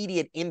the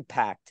immediate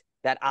impact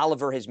that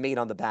Oliver has made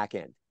on the back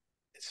end?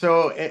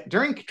 So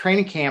during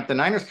training camp, the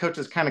Niners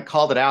coaches kind of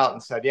called it out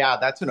and said, yeah,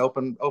 that's an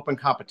open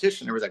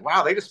competition. It was like,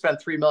 wow, they just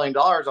spent $3 million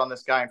on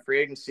this guy in free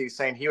agency,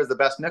 saying he was the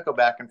best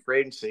nickelback in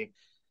free agency.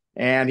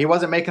 And he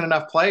wasn't making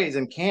enough plays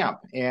in camp.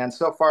 And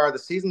so far the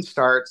season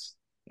starts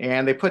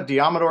and they put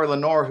Diamador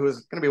Lenore, who is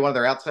going to be one of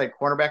their outside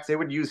cornerbacks. They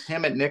would use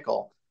him at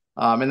nickel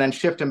and then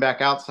shift him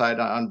back outside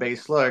on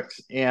base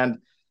looks. And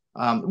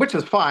which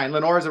was fine.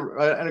 Lenore is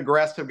an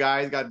aggressive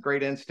guy. He's got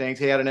great instincts.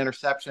 He had an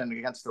interception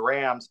against the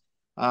Rams.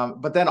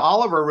 But then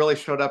Oliver really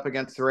showed up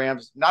against the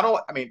Rams. Not only,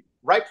 I mean,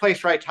 right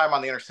place, right time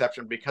on the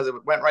interception because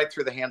it went right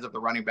through the hands of the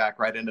running back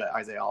right into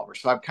Isaiah Oliver.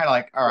 So I'm kind of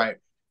like, all right.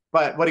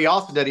 But what he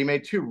also did, he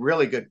made two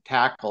really good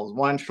tackles,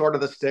 one short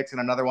of the sticks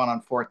and another one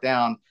on fourth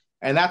down.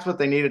 And that's what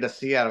they needed to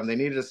see out of him. They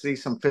needed to see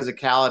some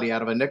physicality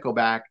out of a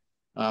nickelback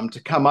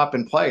to come up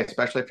and play,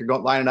 especially if you're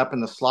lining up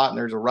in the slot and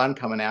there's a run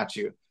coming at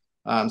you.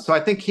 So I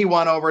think he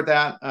won over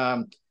that.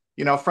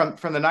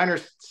 From the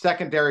Niners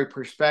secondary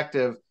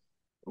perspective,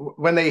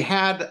 when they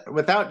had,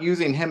 without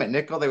using him at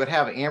nickel, they would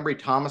have Ambry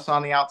Thomas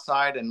on the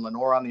outside and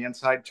Lenore on the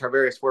inside,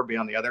 Tarvarius Ward be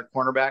on the other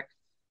cornerback.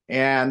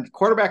 And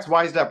quarterbacks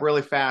wised up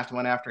really fast and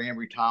went after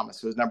Ambry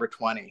Thomas, who was number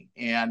 20.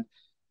 And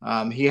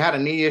he had a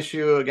knee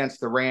issue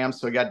against the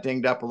Rams, so he got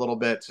dinged up a little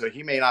bit. So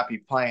he may not be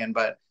playing.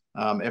 But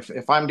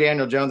if I'm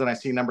Daniel Jones and I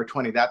see number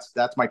 20,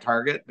 that's my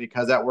target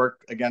because that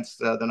worked against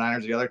the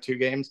Niners the other two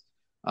games.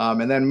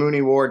 And then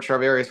Mooney Ward,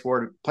 Tarvarius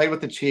Ward, played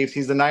with the Chiefs.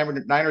 He's the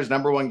Niners'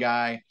 number one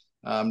guy.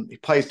 He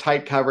plays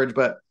tight coverage,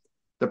 but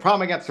the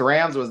problem against the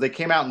Rams was they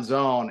came out in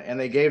zone and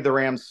they gave the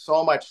Rams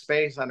so much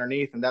space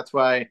underneath. And that's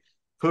why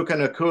Puka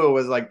Nacua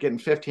was like getting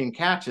 15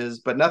 catches,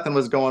 but nothing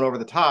was going over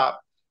the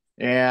top.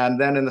 And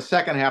then in the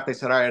second half, they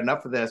said, all right,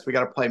 enough of this. We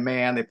got to play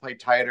man. They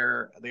played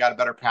tighter. They got a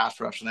better pass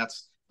rush. And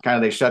that's kind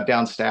of, they shut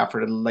down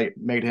Stafford and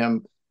made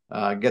him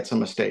get some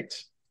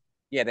mistakes.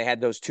 Yeah, they had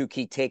those two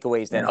key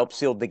takeaways that helped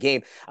seal the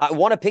game. I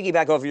want to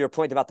piggyback over your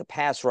point about the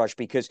pass rush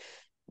because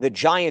the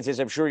Giants, as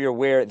I'm sure you're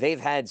aware, they've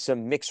had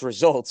some mixed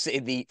results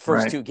in the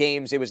first two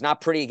games. It was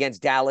not pretty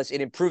against Dallas. It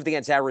improved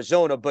against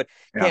Arizona. But,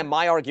 Cam,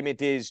 my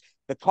argument is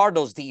the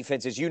Cardinals'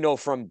 defense, as you know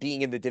from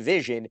being in the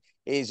division,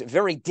 is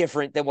very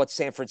different than what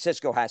San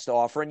Francisco has to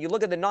offer. And you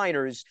look at the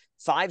Niners,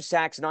 5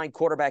 sacks, 9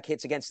 quarterback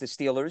hits against the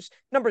Steelers.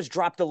 Numbers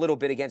dropped a little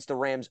bit against the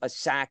Rams, a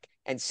sack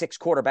and 6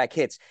 quarterback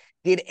hits.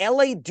 Did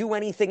LA do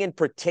anything in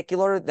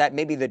particular that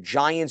maybe the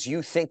Giants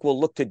you think will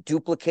look to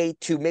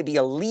duplicate to maybe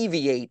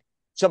alleviate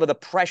some of the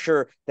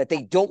pressure that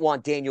they don't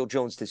want Daniel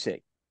Jones to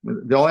see?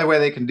 The only way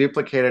they can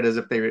duplicate it is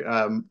if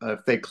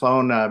they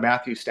clone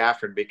Matthew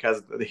Stafford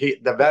because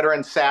the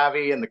veteran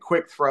savvy and the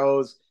quick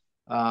throws.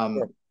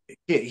 It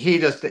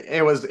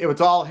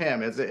was all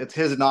him. It's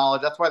his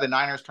knowledge. That's why the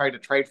Niners tried to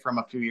trade for him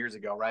a few years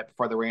ago, right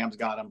before the Rams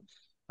got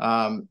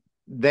him.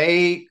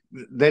 The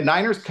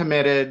Niners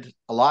committed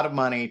a lot of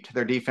money to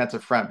their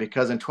defensive front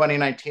because in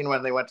 2019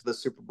 when they went to the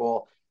Super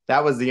Bowl,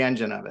 that was the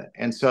engine of it.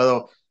 And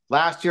so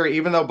last year,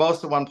 even though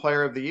Bosa won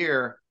Player of the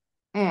Year,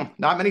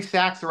 not many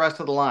sacks the rest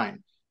of the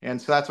line. And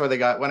so that's why they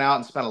went out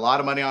and spent a lot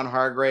of money on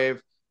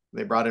Hargrave.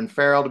 They brought in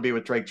Farrell to be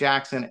with Drake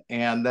Jackson,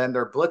 and then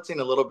they're blitzing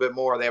a little bit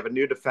more. They have a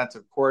new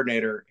defensive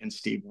coordinator in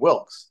Steve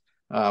Wilks,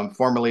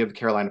 formerly of the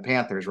Carolina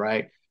Panthers,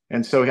 right?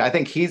 And so I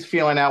think he's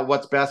feeling out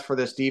what's best for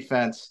this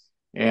defense,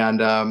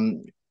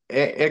 and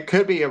it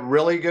could be a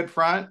really good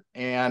front,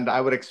 and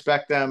I would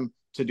expect them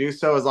to do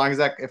so as long as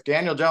if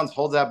Daniel Jones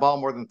holds that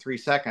ball more than 3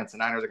 seconds, the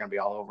Niners are going to be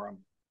all over him.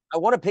 I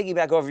want to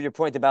piggyback over your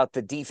point about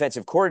the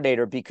defensive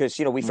coordinator because,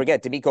 we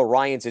forget DeMeco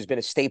Ryans has been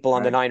a staple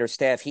on the Niners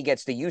staff. He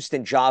gets the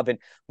Houston job. And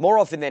more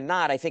often than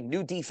not, I think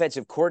new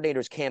defensive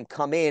coordinators can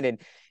come in and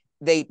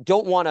they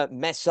don't want to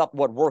mess up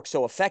what works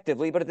so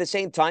effectively. But at the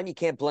same time, you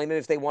can't blame them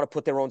if they want to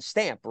put their own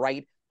stamp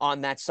right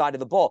on that side of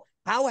the ball.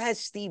 How has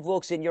Steve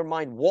Wilks, in your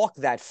mind, walked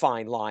that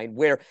fine line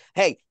where,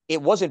 hey,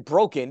 it wasn't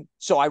broken,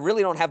 so I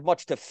really don't have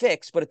much to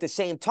fix. But at the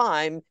same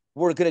time,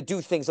 we're going to do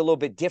things a little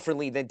bit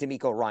differently than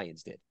DeMeco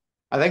Ryans did?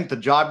 I think the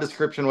job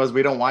description was,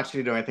 we don't want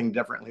you to do anything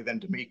differently than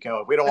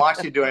DeMeco. We don't want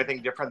you to do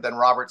anything different than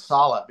Robert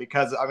Saleh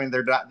because, I mean,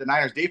 the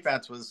Niners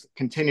defense was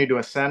continued to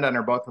ascend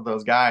under both of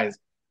those guys.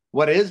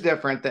 What is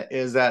different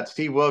is that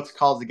Steve Wilks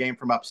calls the game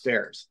from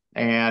upstairs,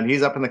 and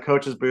he's up in the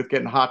coach's booth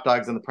getting hot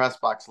dogs in the press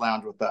box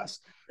lounge with us.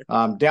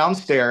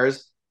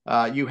 Downstairs,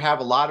 you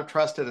have a lot of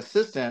trusted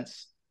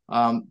assistants,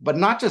 but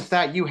not just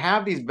that. You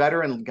have these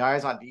veteran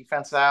guys on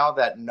defense now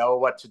that know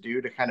what to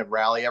do to kind of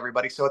rally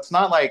everybody. So it's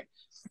not like,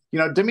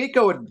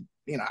 DeMeco would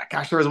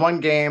gosh, there was one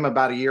game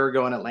about a year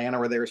ago in Atlanta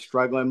where they were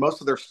struggling.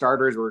 Most of their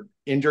starters were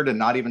injured and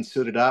not even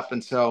suited up.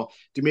 And so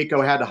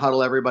D'Amico had to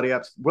huddle everybody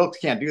up. Wilkes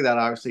can't do that.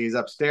 Obviously, he's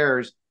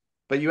upstairs.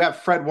 But you have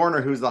Fred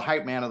Warner, who's the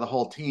hype man of the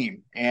whole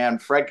team.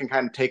 And Fred can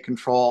kind of take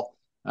control.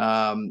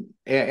 And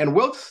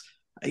Wilkes,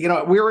 we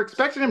were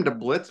expecting him to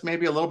blitz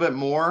maybe a little bit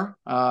more.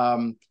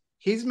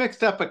 He's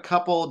mixed up a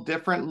couple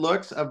different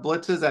looks of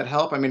blitzes that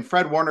help. I mean,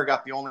 Fred Warner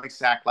got the only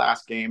sack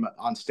last game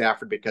on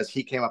Stafford because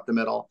he came up the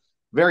middle.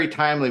 Very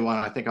timely one,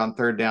 I think, on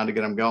third down to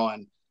get him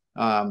going.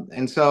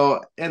 And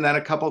then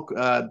a couple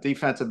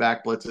defensive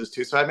back blitzes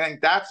too. So I think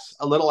that's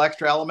a little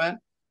extra element,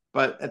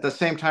 but at the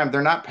same time,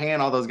 they're not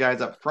paying all those guys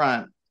up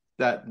front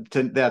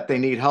that they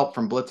need help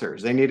from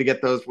blitzers. They need to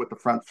get those with the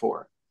front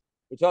four.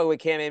 We're talking with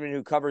Cam Amon,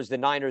 who covers the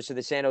Niners for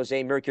the San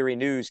Jose Mercury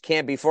News.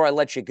 Cam, before I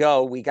let you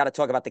go, we got to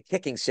talk about the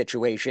kicking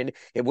situation.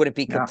 It wouldn't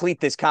be complete,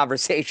 this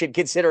conversation,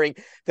 considering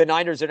the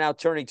Niners are now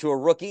turning to a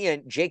rookie.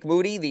 And Jake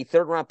Moody, the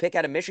third-round pick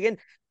out of Michigan,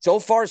 so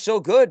far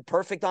so good.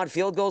 Perfect on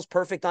field goals,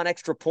 perfect on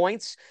extra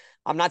points.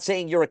 I'm not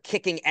saying you're a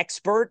kicking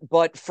expert,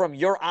 but from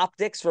your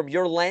optics, from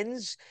your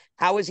lens,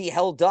 how has he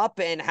held up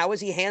and how has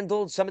he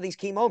handled some of these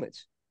key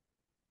moments?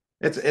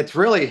 It's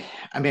really,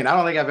 I mean, I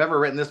don't think I've ever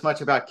written this much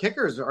about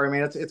kickers.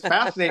 It's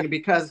fascinating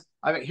because,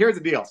 here's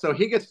the deal. So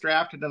he gets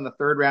drafted in the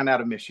third round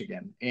out of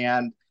Michigan.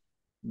 And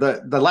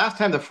the last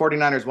time the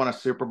 49ers won a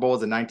Super Bowl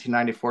was the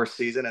 1994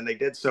 season, and they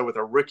did so with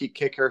a rookie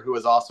kicker who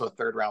was also a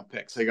third round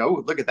pick. So you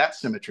go, look at that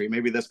symmetry.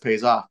 Maybe this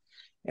pays off.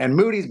 And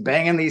Moody's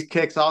banging these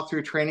kicks all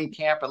through training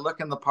camp and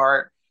looking the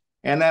part.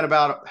 And then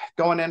about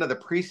going into the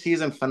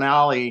preseason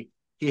finale,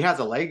 he has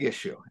a leg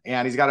issue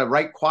and he's got a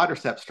right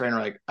quadricep strain. We're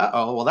like,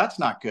 well, that's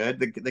not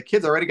good. The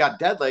kid's already got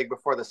dead leg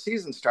before the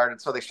season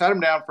started. So they shut him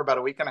down for about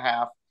a week and a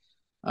half,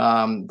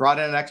 brought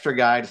in an extra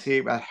guy to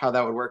see how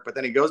that would work. But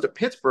then he goes to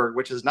Pittsburgh,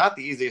 which is not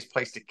the easiest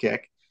place to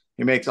kick.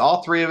 He makes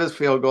all three of his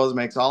field goals,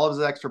 makes all of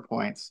his extra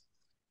points.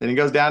 Then he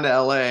goes down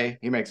to LA.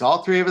 He makes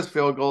all three of his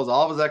field goals,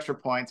 all of his extra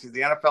points. He's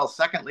the NFL's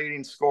second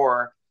leading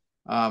scorer.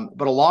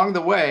 But along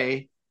the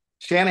way,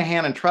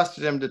 Shanahan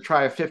entrusted him to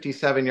try a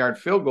 57-yard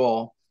field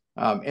goal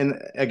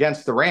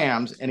against the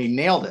Rams, and he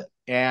nailed it.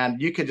 And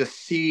you could just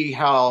see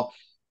how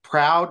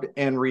proud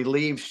and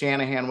relieved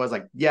Shanahan was.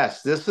 Like,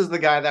 yes, this is the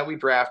guy that we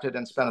drafted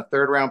and spent a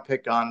third-round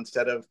pick on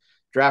instead of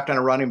drafting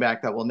a running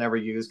back that we'll never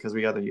use because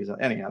we got to use it.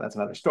 Anyhow, that's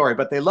another story.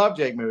 But they love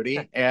Jake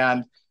Moody.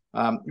 And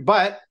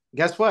but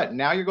guess what?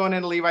 Now you're going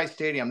into Levi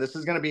Stadium. This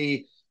is going to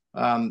be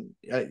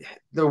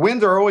the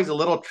winds are always a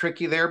little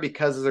tricky there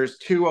because there's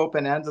two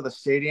open ends of the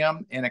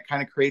stadium, and it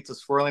kind of creates a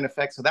swirling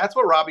effect. So that's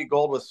what Robbie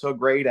Gould was so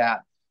great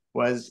at.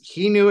 Was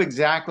he knew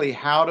exactly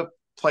how to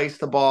place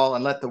the ball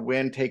and let the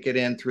wind take it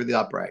in through the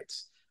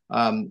uprights.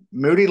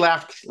 Moody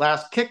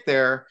last kick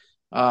there,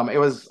 it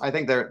was, I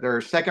think,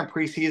 their second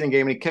preseason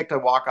game, and he kicked a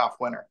walk-off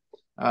winner.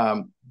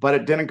 But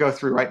it didn't go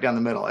through right down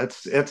the middle.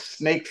 It's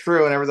snaked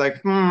through, and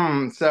everyone's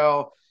like,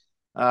 So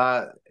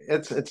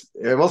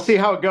we'll see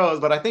how it goes.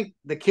 But I think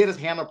the kid has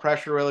handled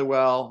pressure really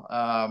well,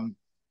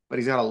 but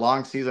he's got a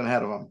long season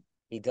ahead of him.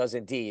 He does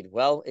indeed.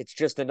 Well, it's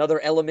just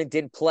another element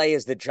in play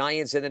as the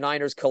Giants and the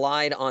Niners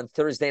collide on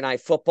Thursday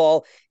Night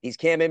Football. He's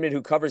Cam Amon,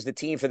 who covers the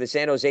team for the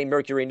San Jose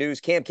Mercury News.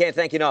 Cam, can't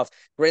thank you enough.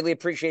 Greatly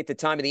appreciate the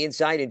time and the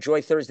insight.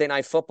 Enjoy Thursday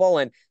Night Football,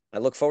 and I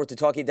look forward to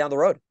talking down the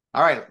road.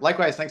 All right.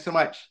 Likewise. Thanks so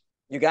much.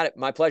 You got it.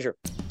 My pleasure.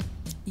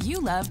 You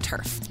love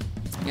turf.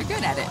 You're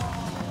good at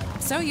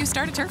it. So you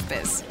start a turf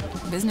biz.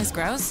 Business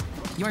grows,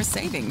 your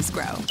savings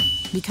grow.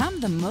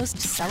 Become the most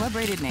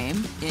celebrated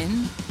name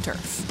in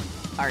turf.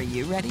 Are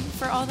you ready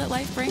for all that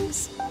life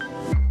brings?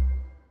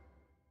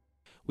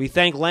 We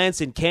thank Lance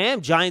and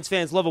Cam. Giants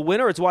fans love a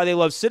winner. It's why they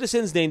love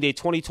Citizens, named a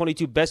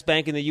 2022 Best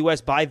Bank in the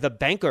U.S. by The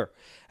Banker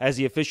as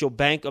the official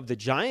bank of the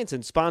Giants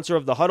and sponsor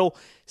of the Huddle.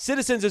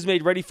 Citizens is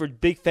made ready for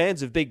big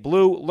fans of Big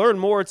Blue. Learn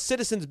more at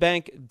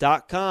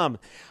citizensbank.com.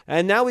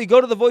 And now we go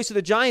to the voice of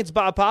the Giants,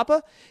 Bob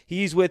Papa.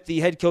 He's with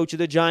the head coach of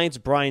the Giants,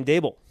 Brian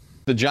Daboll.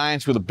 The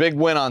Giants with a big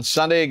win on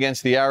Sunday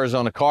against the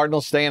Arizona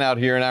Cardinals, staying out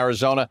here in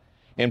Arizona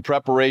in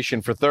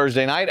preparation for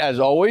Thursday night. As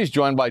always,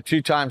 joined by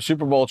two-time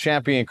Super Bowl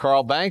champion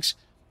Carl Banks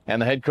and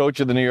the head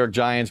coach of the New York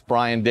Giants,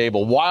 Brian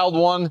Daboll. Wild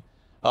one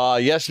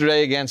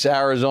yesterday against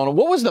Arizona.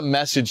 What was the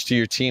message to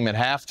your team at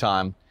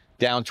halftime,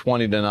 down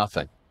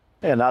 20-0?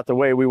 Yeah, not the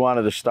way we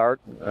wanted to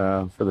start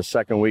for the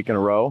second week in a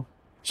row.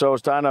 So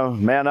it's time to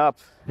man up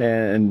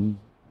and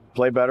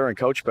play better and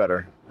coach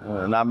better,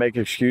 not make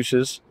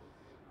excuses,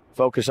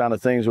 focus on the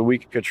things that we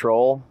can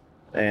control,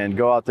 and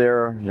go out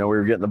there. We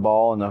were getting the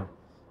ball in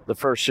the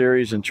first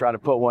series and try to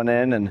put one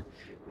in and,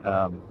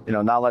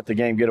 not let the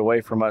game get away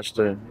from us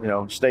to,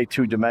 stay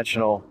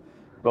two-dimensional,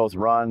 both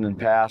run and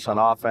pass on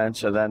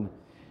offense. And then,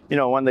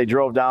 when they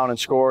drove down and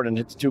scored and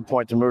hit the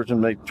two-point conversion,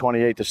 make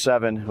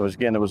 28-7,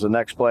 it was the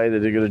next play. They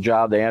did a good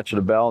job. They answered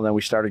the bell, and then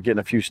we started getting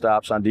a few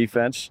stops on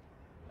defense,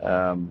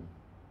 and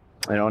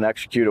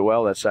executed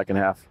well that second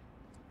half.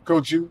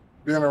 Coach, you've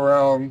been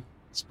around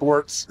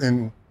sports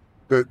and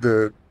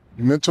the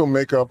mental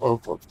makeup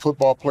of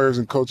football players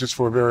and coaches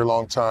for a very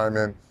long time.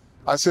 And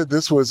I said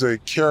this was a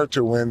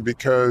character win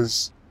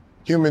because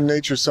human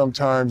nature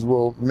sometimes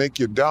will make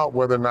you doubt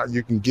whether or not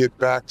you can get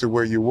back to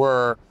where you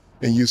were.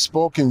 And you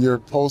spoke in your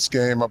post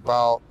game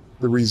about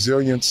the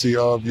resiliency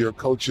of your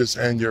coaches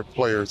and your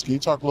players. Can you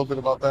talk a little bit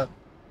about that?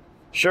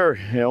 Sure.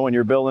 When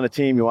you're building a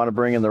team, you want to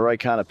bring in the right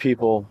kind of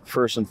people,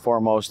 first and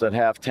foremost, that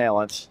have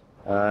talent.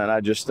 And I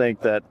just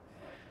think that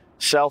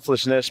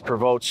selflessness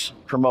promotes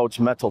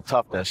mental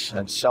toughness,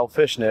 and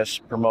selfishness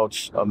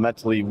promotes a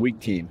mentally weak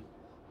team.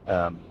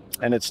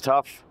 And it's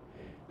tough,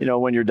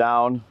 when you're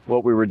down,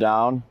 what we were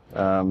down,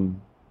 and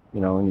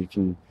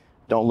you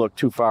don't look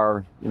too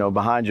far,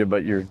 behind you,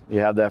 but you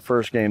have that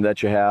first game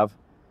that you have,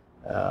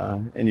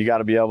 and you got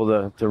to be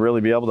able to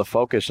really be able to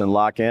focus and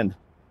lock in,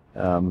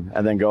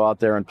 and then go out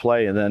there and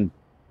play. And then,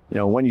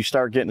 when you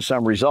start getting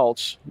some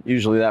results,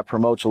 usually that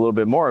promotes a little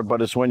bit more,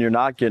 but it's when you're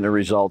not getting the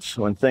results,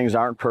 when things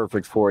aren't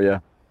perfect for you,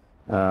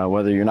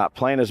 whether you're not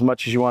playing as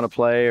much as you want to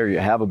play or you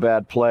have a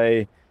bad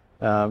play,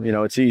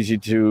 it's easy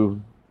to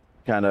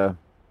kind of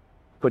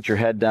put your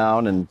head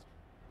down and,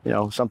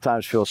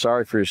 sometimes feel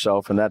sorry for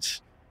yourself. And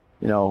that's,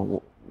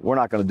 we're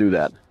not going to do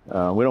that.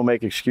 We don't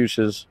make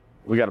excuses.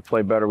 We got to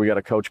play better. We got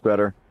to coach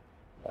better.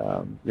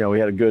 We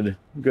had a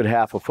good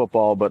half of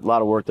football, but a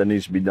lot of work that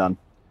needs to be done.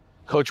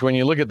 Coach, when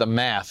you look at the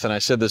math, and I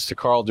said this to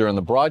Carl during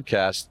the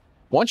broadcast,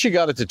 once you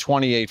got it to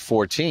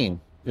 28-14,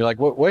 you're like,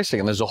 wait a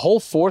second, there's a whole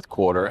fourth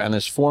quarter and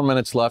there's 4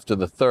 minutes left of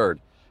the third.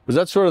 Was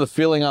that sort of the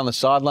feeling on the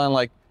sideline,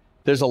 like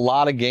there's a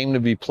lot of game to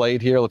be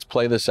played here, let's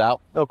play this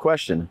out? No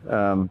question.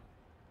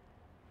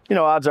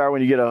 Odds are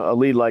when you get a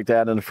lead like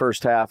that in the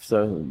first half,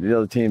 the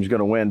other team's going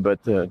to win,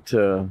 but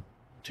to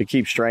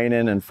keep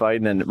straining and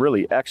fighting and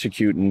really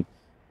executing,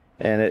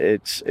 and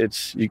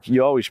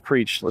you always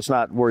preach, let's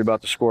not worry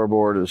about the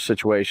scoreboard or the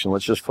situation.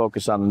 Let's just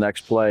focus on the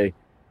next play.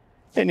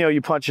 And,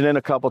 you punch it in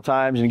a couple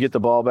times and you get the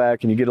ball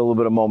back and you get a little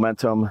bit of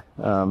momentum.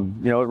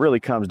 It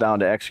really comes down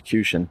to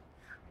execution,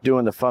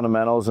 doing the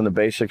fundamentals and the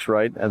basics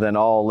right, and then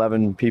all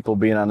 11 people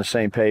being on the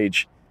same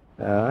page.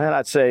 And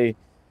I'd say,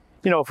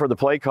 for the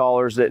play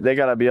callers, they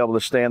got to be able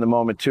to stay in the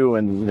moment too.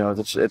 And,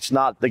 it's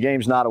not, the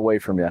game's not away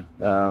from you,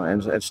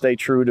 and stay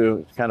true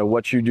to kind of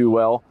what you do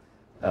well.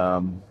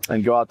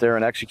 And go out there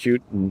and execute.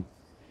 And,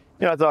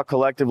 I thought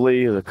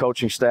collectively, the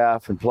coaching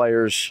staff and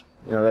players,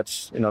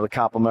 that's, the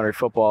complementary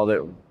football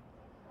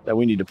that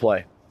we need to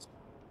play.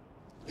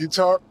 You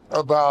talk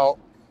about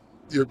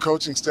your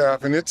coaching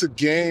staff, and it's a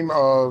game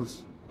of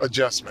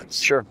adjustments.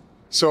 Sure.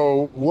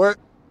 So what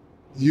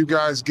you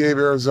guys gave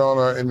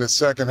Arizona in the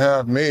second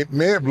half may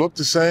have looked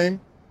the same,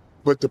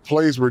 but the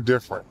plays were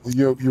different.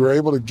 You were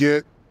able to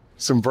get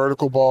some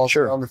vertical balls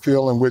Sure. down the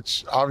field, and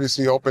which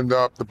obviously opened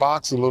up the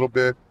box a little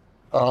bit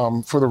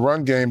for the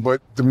run game,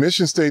 but the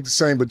mission stayed the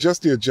same, but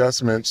just the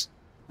adjustments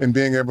and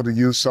being able to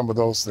use some of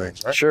those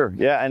things, right? Sure,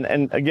 yeah,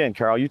 and again,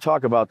 Carl, you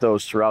talk about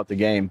those throughout the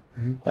game.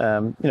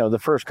 Mm-hmm. The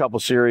first couple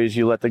series,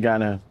 you let the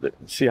guy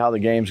see how the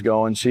game's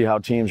going, see how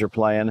teams are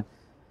playing,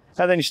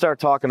 and then you start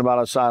talking about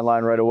a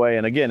sideline right away.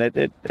 And again,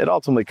 it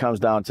ultimately comes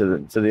down to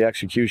the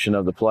execution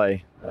of the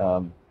play.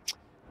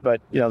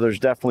 But there's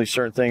definitely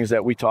certain things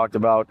that we talked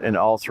about in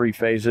all three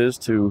phases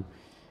to,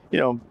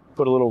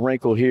 put a little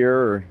wrinkle here,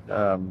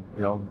 or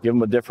give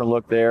them a different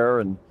look there,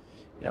 and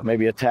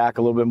maybe attack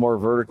a little bit more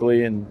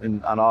vertically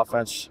and on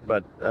offense.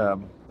 But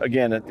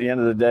again, at the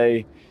end of the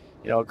day,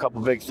 a couple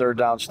big third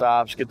down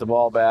stops, get the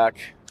ball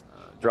back,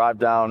 drive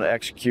down,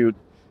 execute.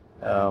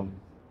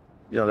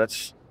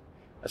 That's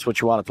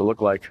what you want it to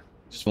look like.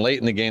 Late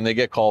in the game, they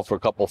get called for a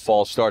couple of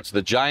false starts.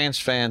 The Giants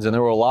fans, and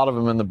there were a lot of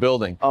them in the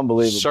building.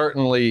 Unbelievable.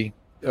 Certainly,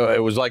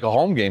 it was like a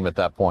home game at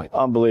that point.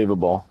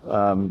 Unbelievable.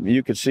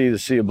 You could see the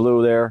sea of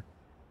blue there.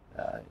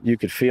 You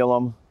could feel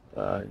them.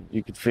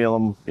 You could feel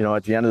them,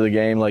 at the end of the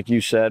game, like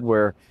you said,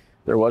 where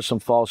there was some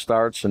false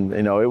starts, and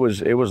it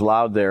was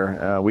loud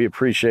there. We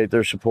appreciate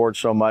their support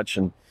so much,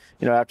 and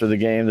after the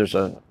game, there's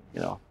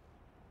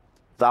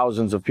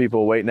thousands of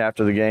people waiting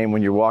after the game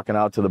when you're walking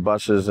out to the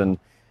buses, and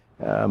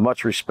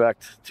much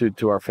respect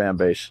to our fan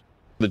base.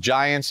 The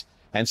Giants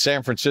and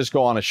San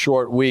Francisco on a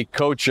short week.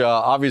 Coach,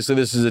 obviously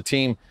this is a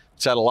team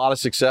that's had a lot of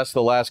success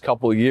the last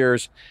couple of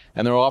years,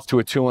 and they're off to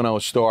a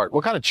 2-0 start.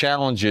 What kind of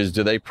challenges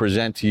do they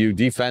present to you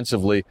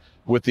defensively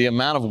with the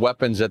amount of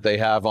weapons that they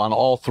have on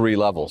all three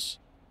levels?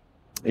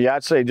 Yeah,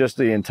 I'd say just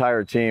the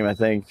entire team. I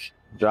think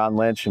John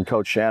Lynch and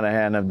Coach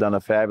Shanahan have done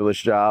a fabulous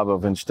job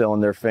of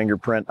instilling their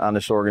fingerprint on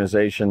this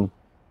organization.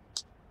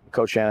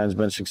 Coach Shanahan's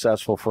been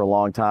successful for a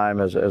long time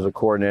as a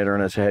coordinator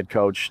and as a head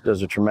coach,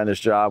 does a tremendous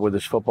job with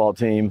his football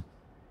team.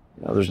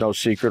 There's no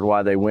secret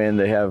why they win.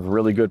 They have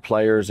really good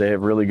players. They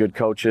have really good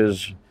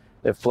coaches.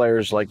 They have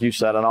players, like you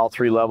said, on all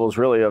three levels,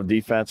 really, of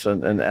defense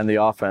and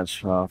the offense,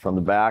 from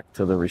the back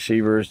to the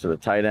receivers, to the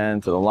tight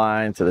end, to the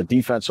line, to the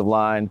defensive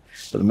line,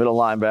 to the middle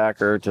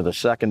linebacker, to the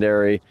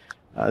secondary.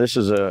 This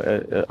is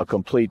a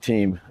complete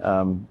team,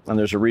 and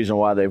there's a reason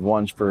why they've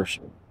won for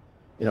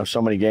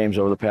so many games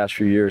over the past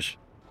few years.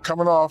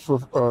 Coming off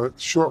of a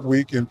short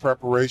week in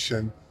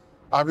preparation,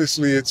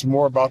 Obviously, it's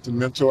more about the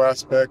mental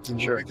aspect and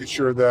making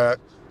sure that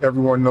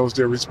everyone knows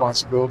their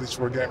responsibilities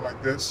for a game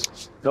like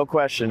this. No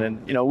question.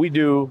 And, we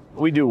do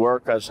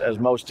work as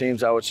most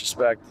teams, I would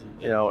suspect,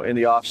 in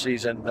the off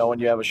season, knowing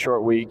you have a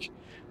short week,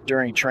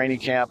 during training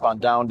camp on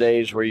down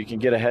days where you can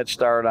get a head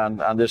start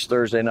on this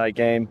Thursday night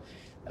game.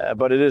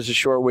 But it is a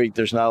short week.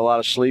 There's not a lot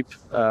of sleep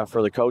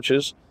for the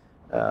coaches.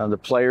 The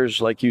players,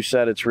 like you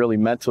said, it's really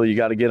mental. You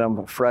got to get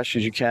them fresh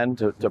as you can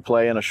to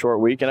play in a short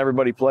week, and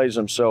everybody plays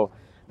them. So,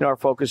 our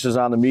focus is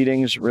on the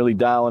meetings, really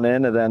dialing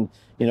in, and then,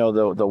 the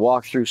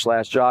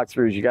walkthrough / jog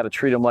throughs. You got to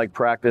treat them like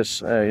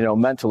practice,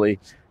 mentally,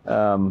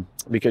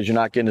 because you're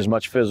not getting as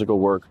much physical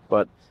work.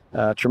 But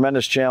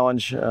tremendous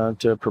challenge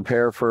to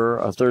prepare for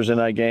a Thursday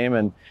night game,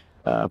 and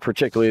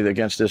particularly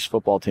against this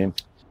football team.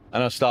 I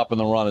know stopping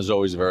the run is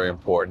always very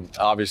important.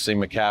 Obviously,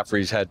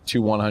 McCaffrey's had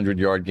 2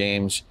 100-yard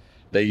games.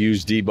 They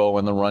use Debo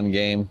in the run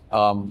game.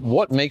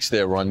 What makes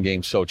their run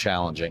game so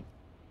challenging?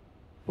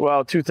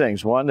 Well, 2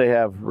 things. 1, they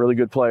have really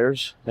good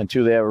players, and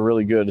 2, they have a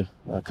really good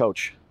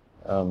coach.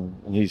 And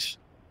he's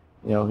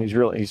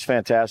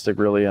fantastic,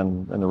 really,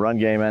 in the run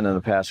game and in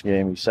the pass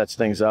game. He sets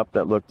things up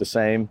that look the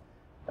same.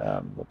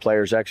 The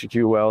players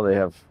execute well. They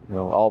have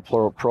all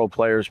pro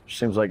players,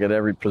 seems like at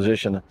every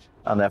position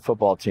on that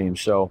football team.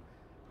 So,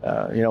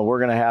 we're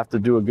going to have to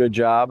do a good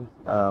job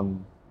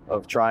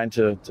of trying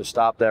to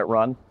stop that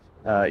run.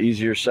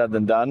 Easier said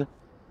than done.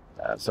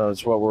 So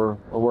it's what we're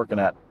working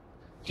at.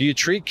 Do you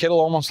treat Kittle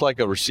almost like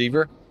a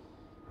receiver?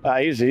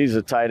 He's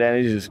a tight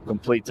end. He's a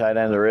complete tight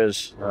end there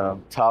is.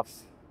 Tough,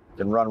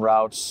 can run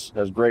routes,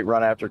 has great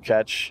run after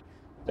catch,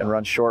 can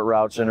run short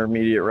routes,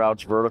 intermediate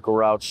routes, vertical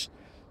routes.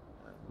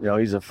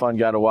 He's a fun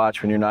guy to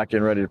watch when you're not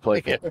getting ready to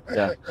play.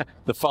 Yeah.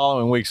 The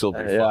following weeks will be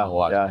fun to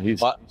watch. Yeah,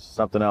 he's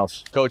something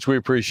else. Coach, we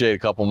appreciate a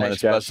couple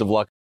minutes. Thanks, Best of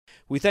luck.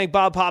 We thank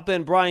Bob Papa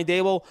and Brian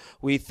Dable.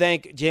 We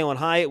thank Jalen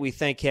Hyatt. We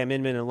thank Cam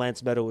Inman and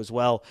Lance Meadow as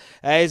well.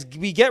 As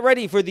we get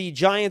ready for the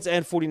Giants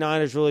and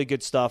 49ers, really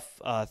good stuff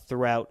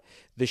throughout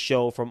the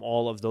show from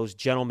all of those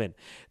gentlemen.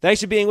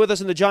 Thanks for being with us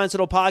in the Giants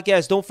Huddle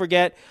podcast. Don't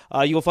forget,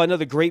 you will find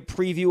another great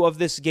preview of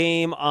this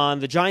game on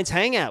the Giants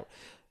Hangout.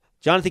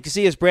 Jonathan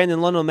Casillas, Brandon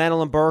Lundell,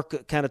 Madeline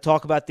Burke kind of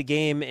talk about the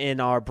game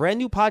in our brand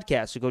new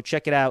podcast. So go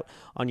check it out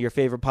on your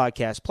favorite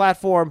podcast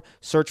platform.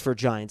 Search for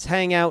Giants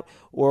Hangout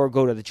or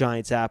go to the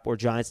Giants app or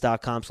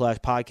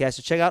giants.com/podcast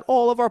to check out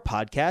all of our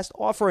podcast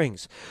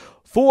offerings.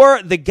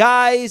 For the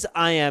guys,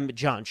 I am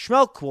John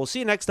Schmelk. We'll see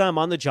you next time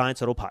on the Giants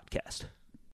Huddle podcast.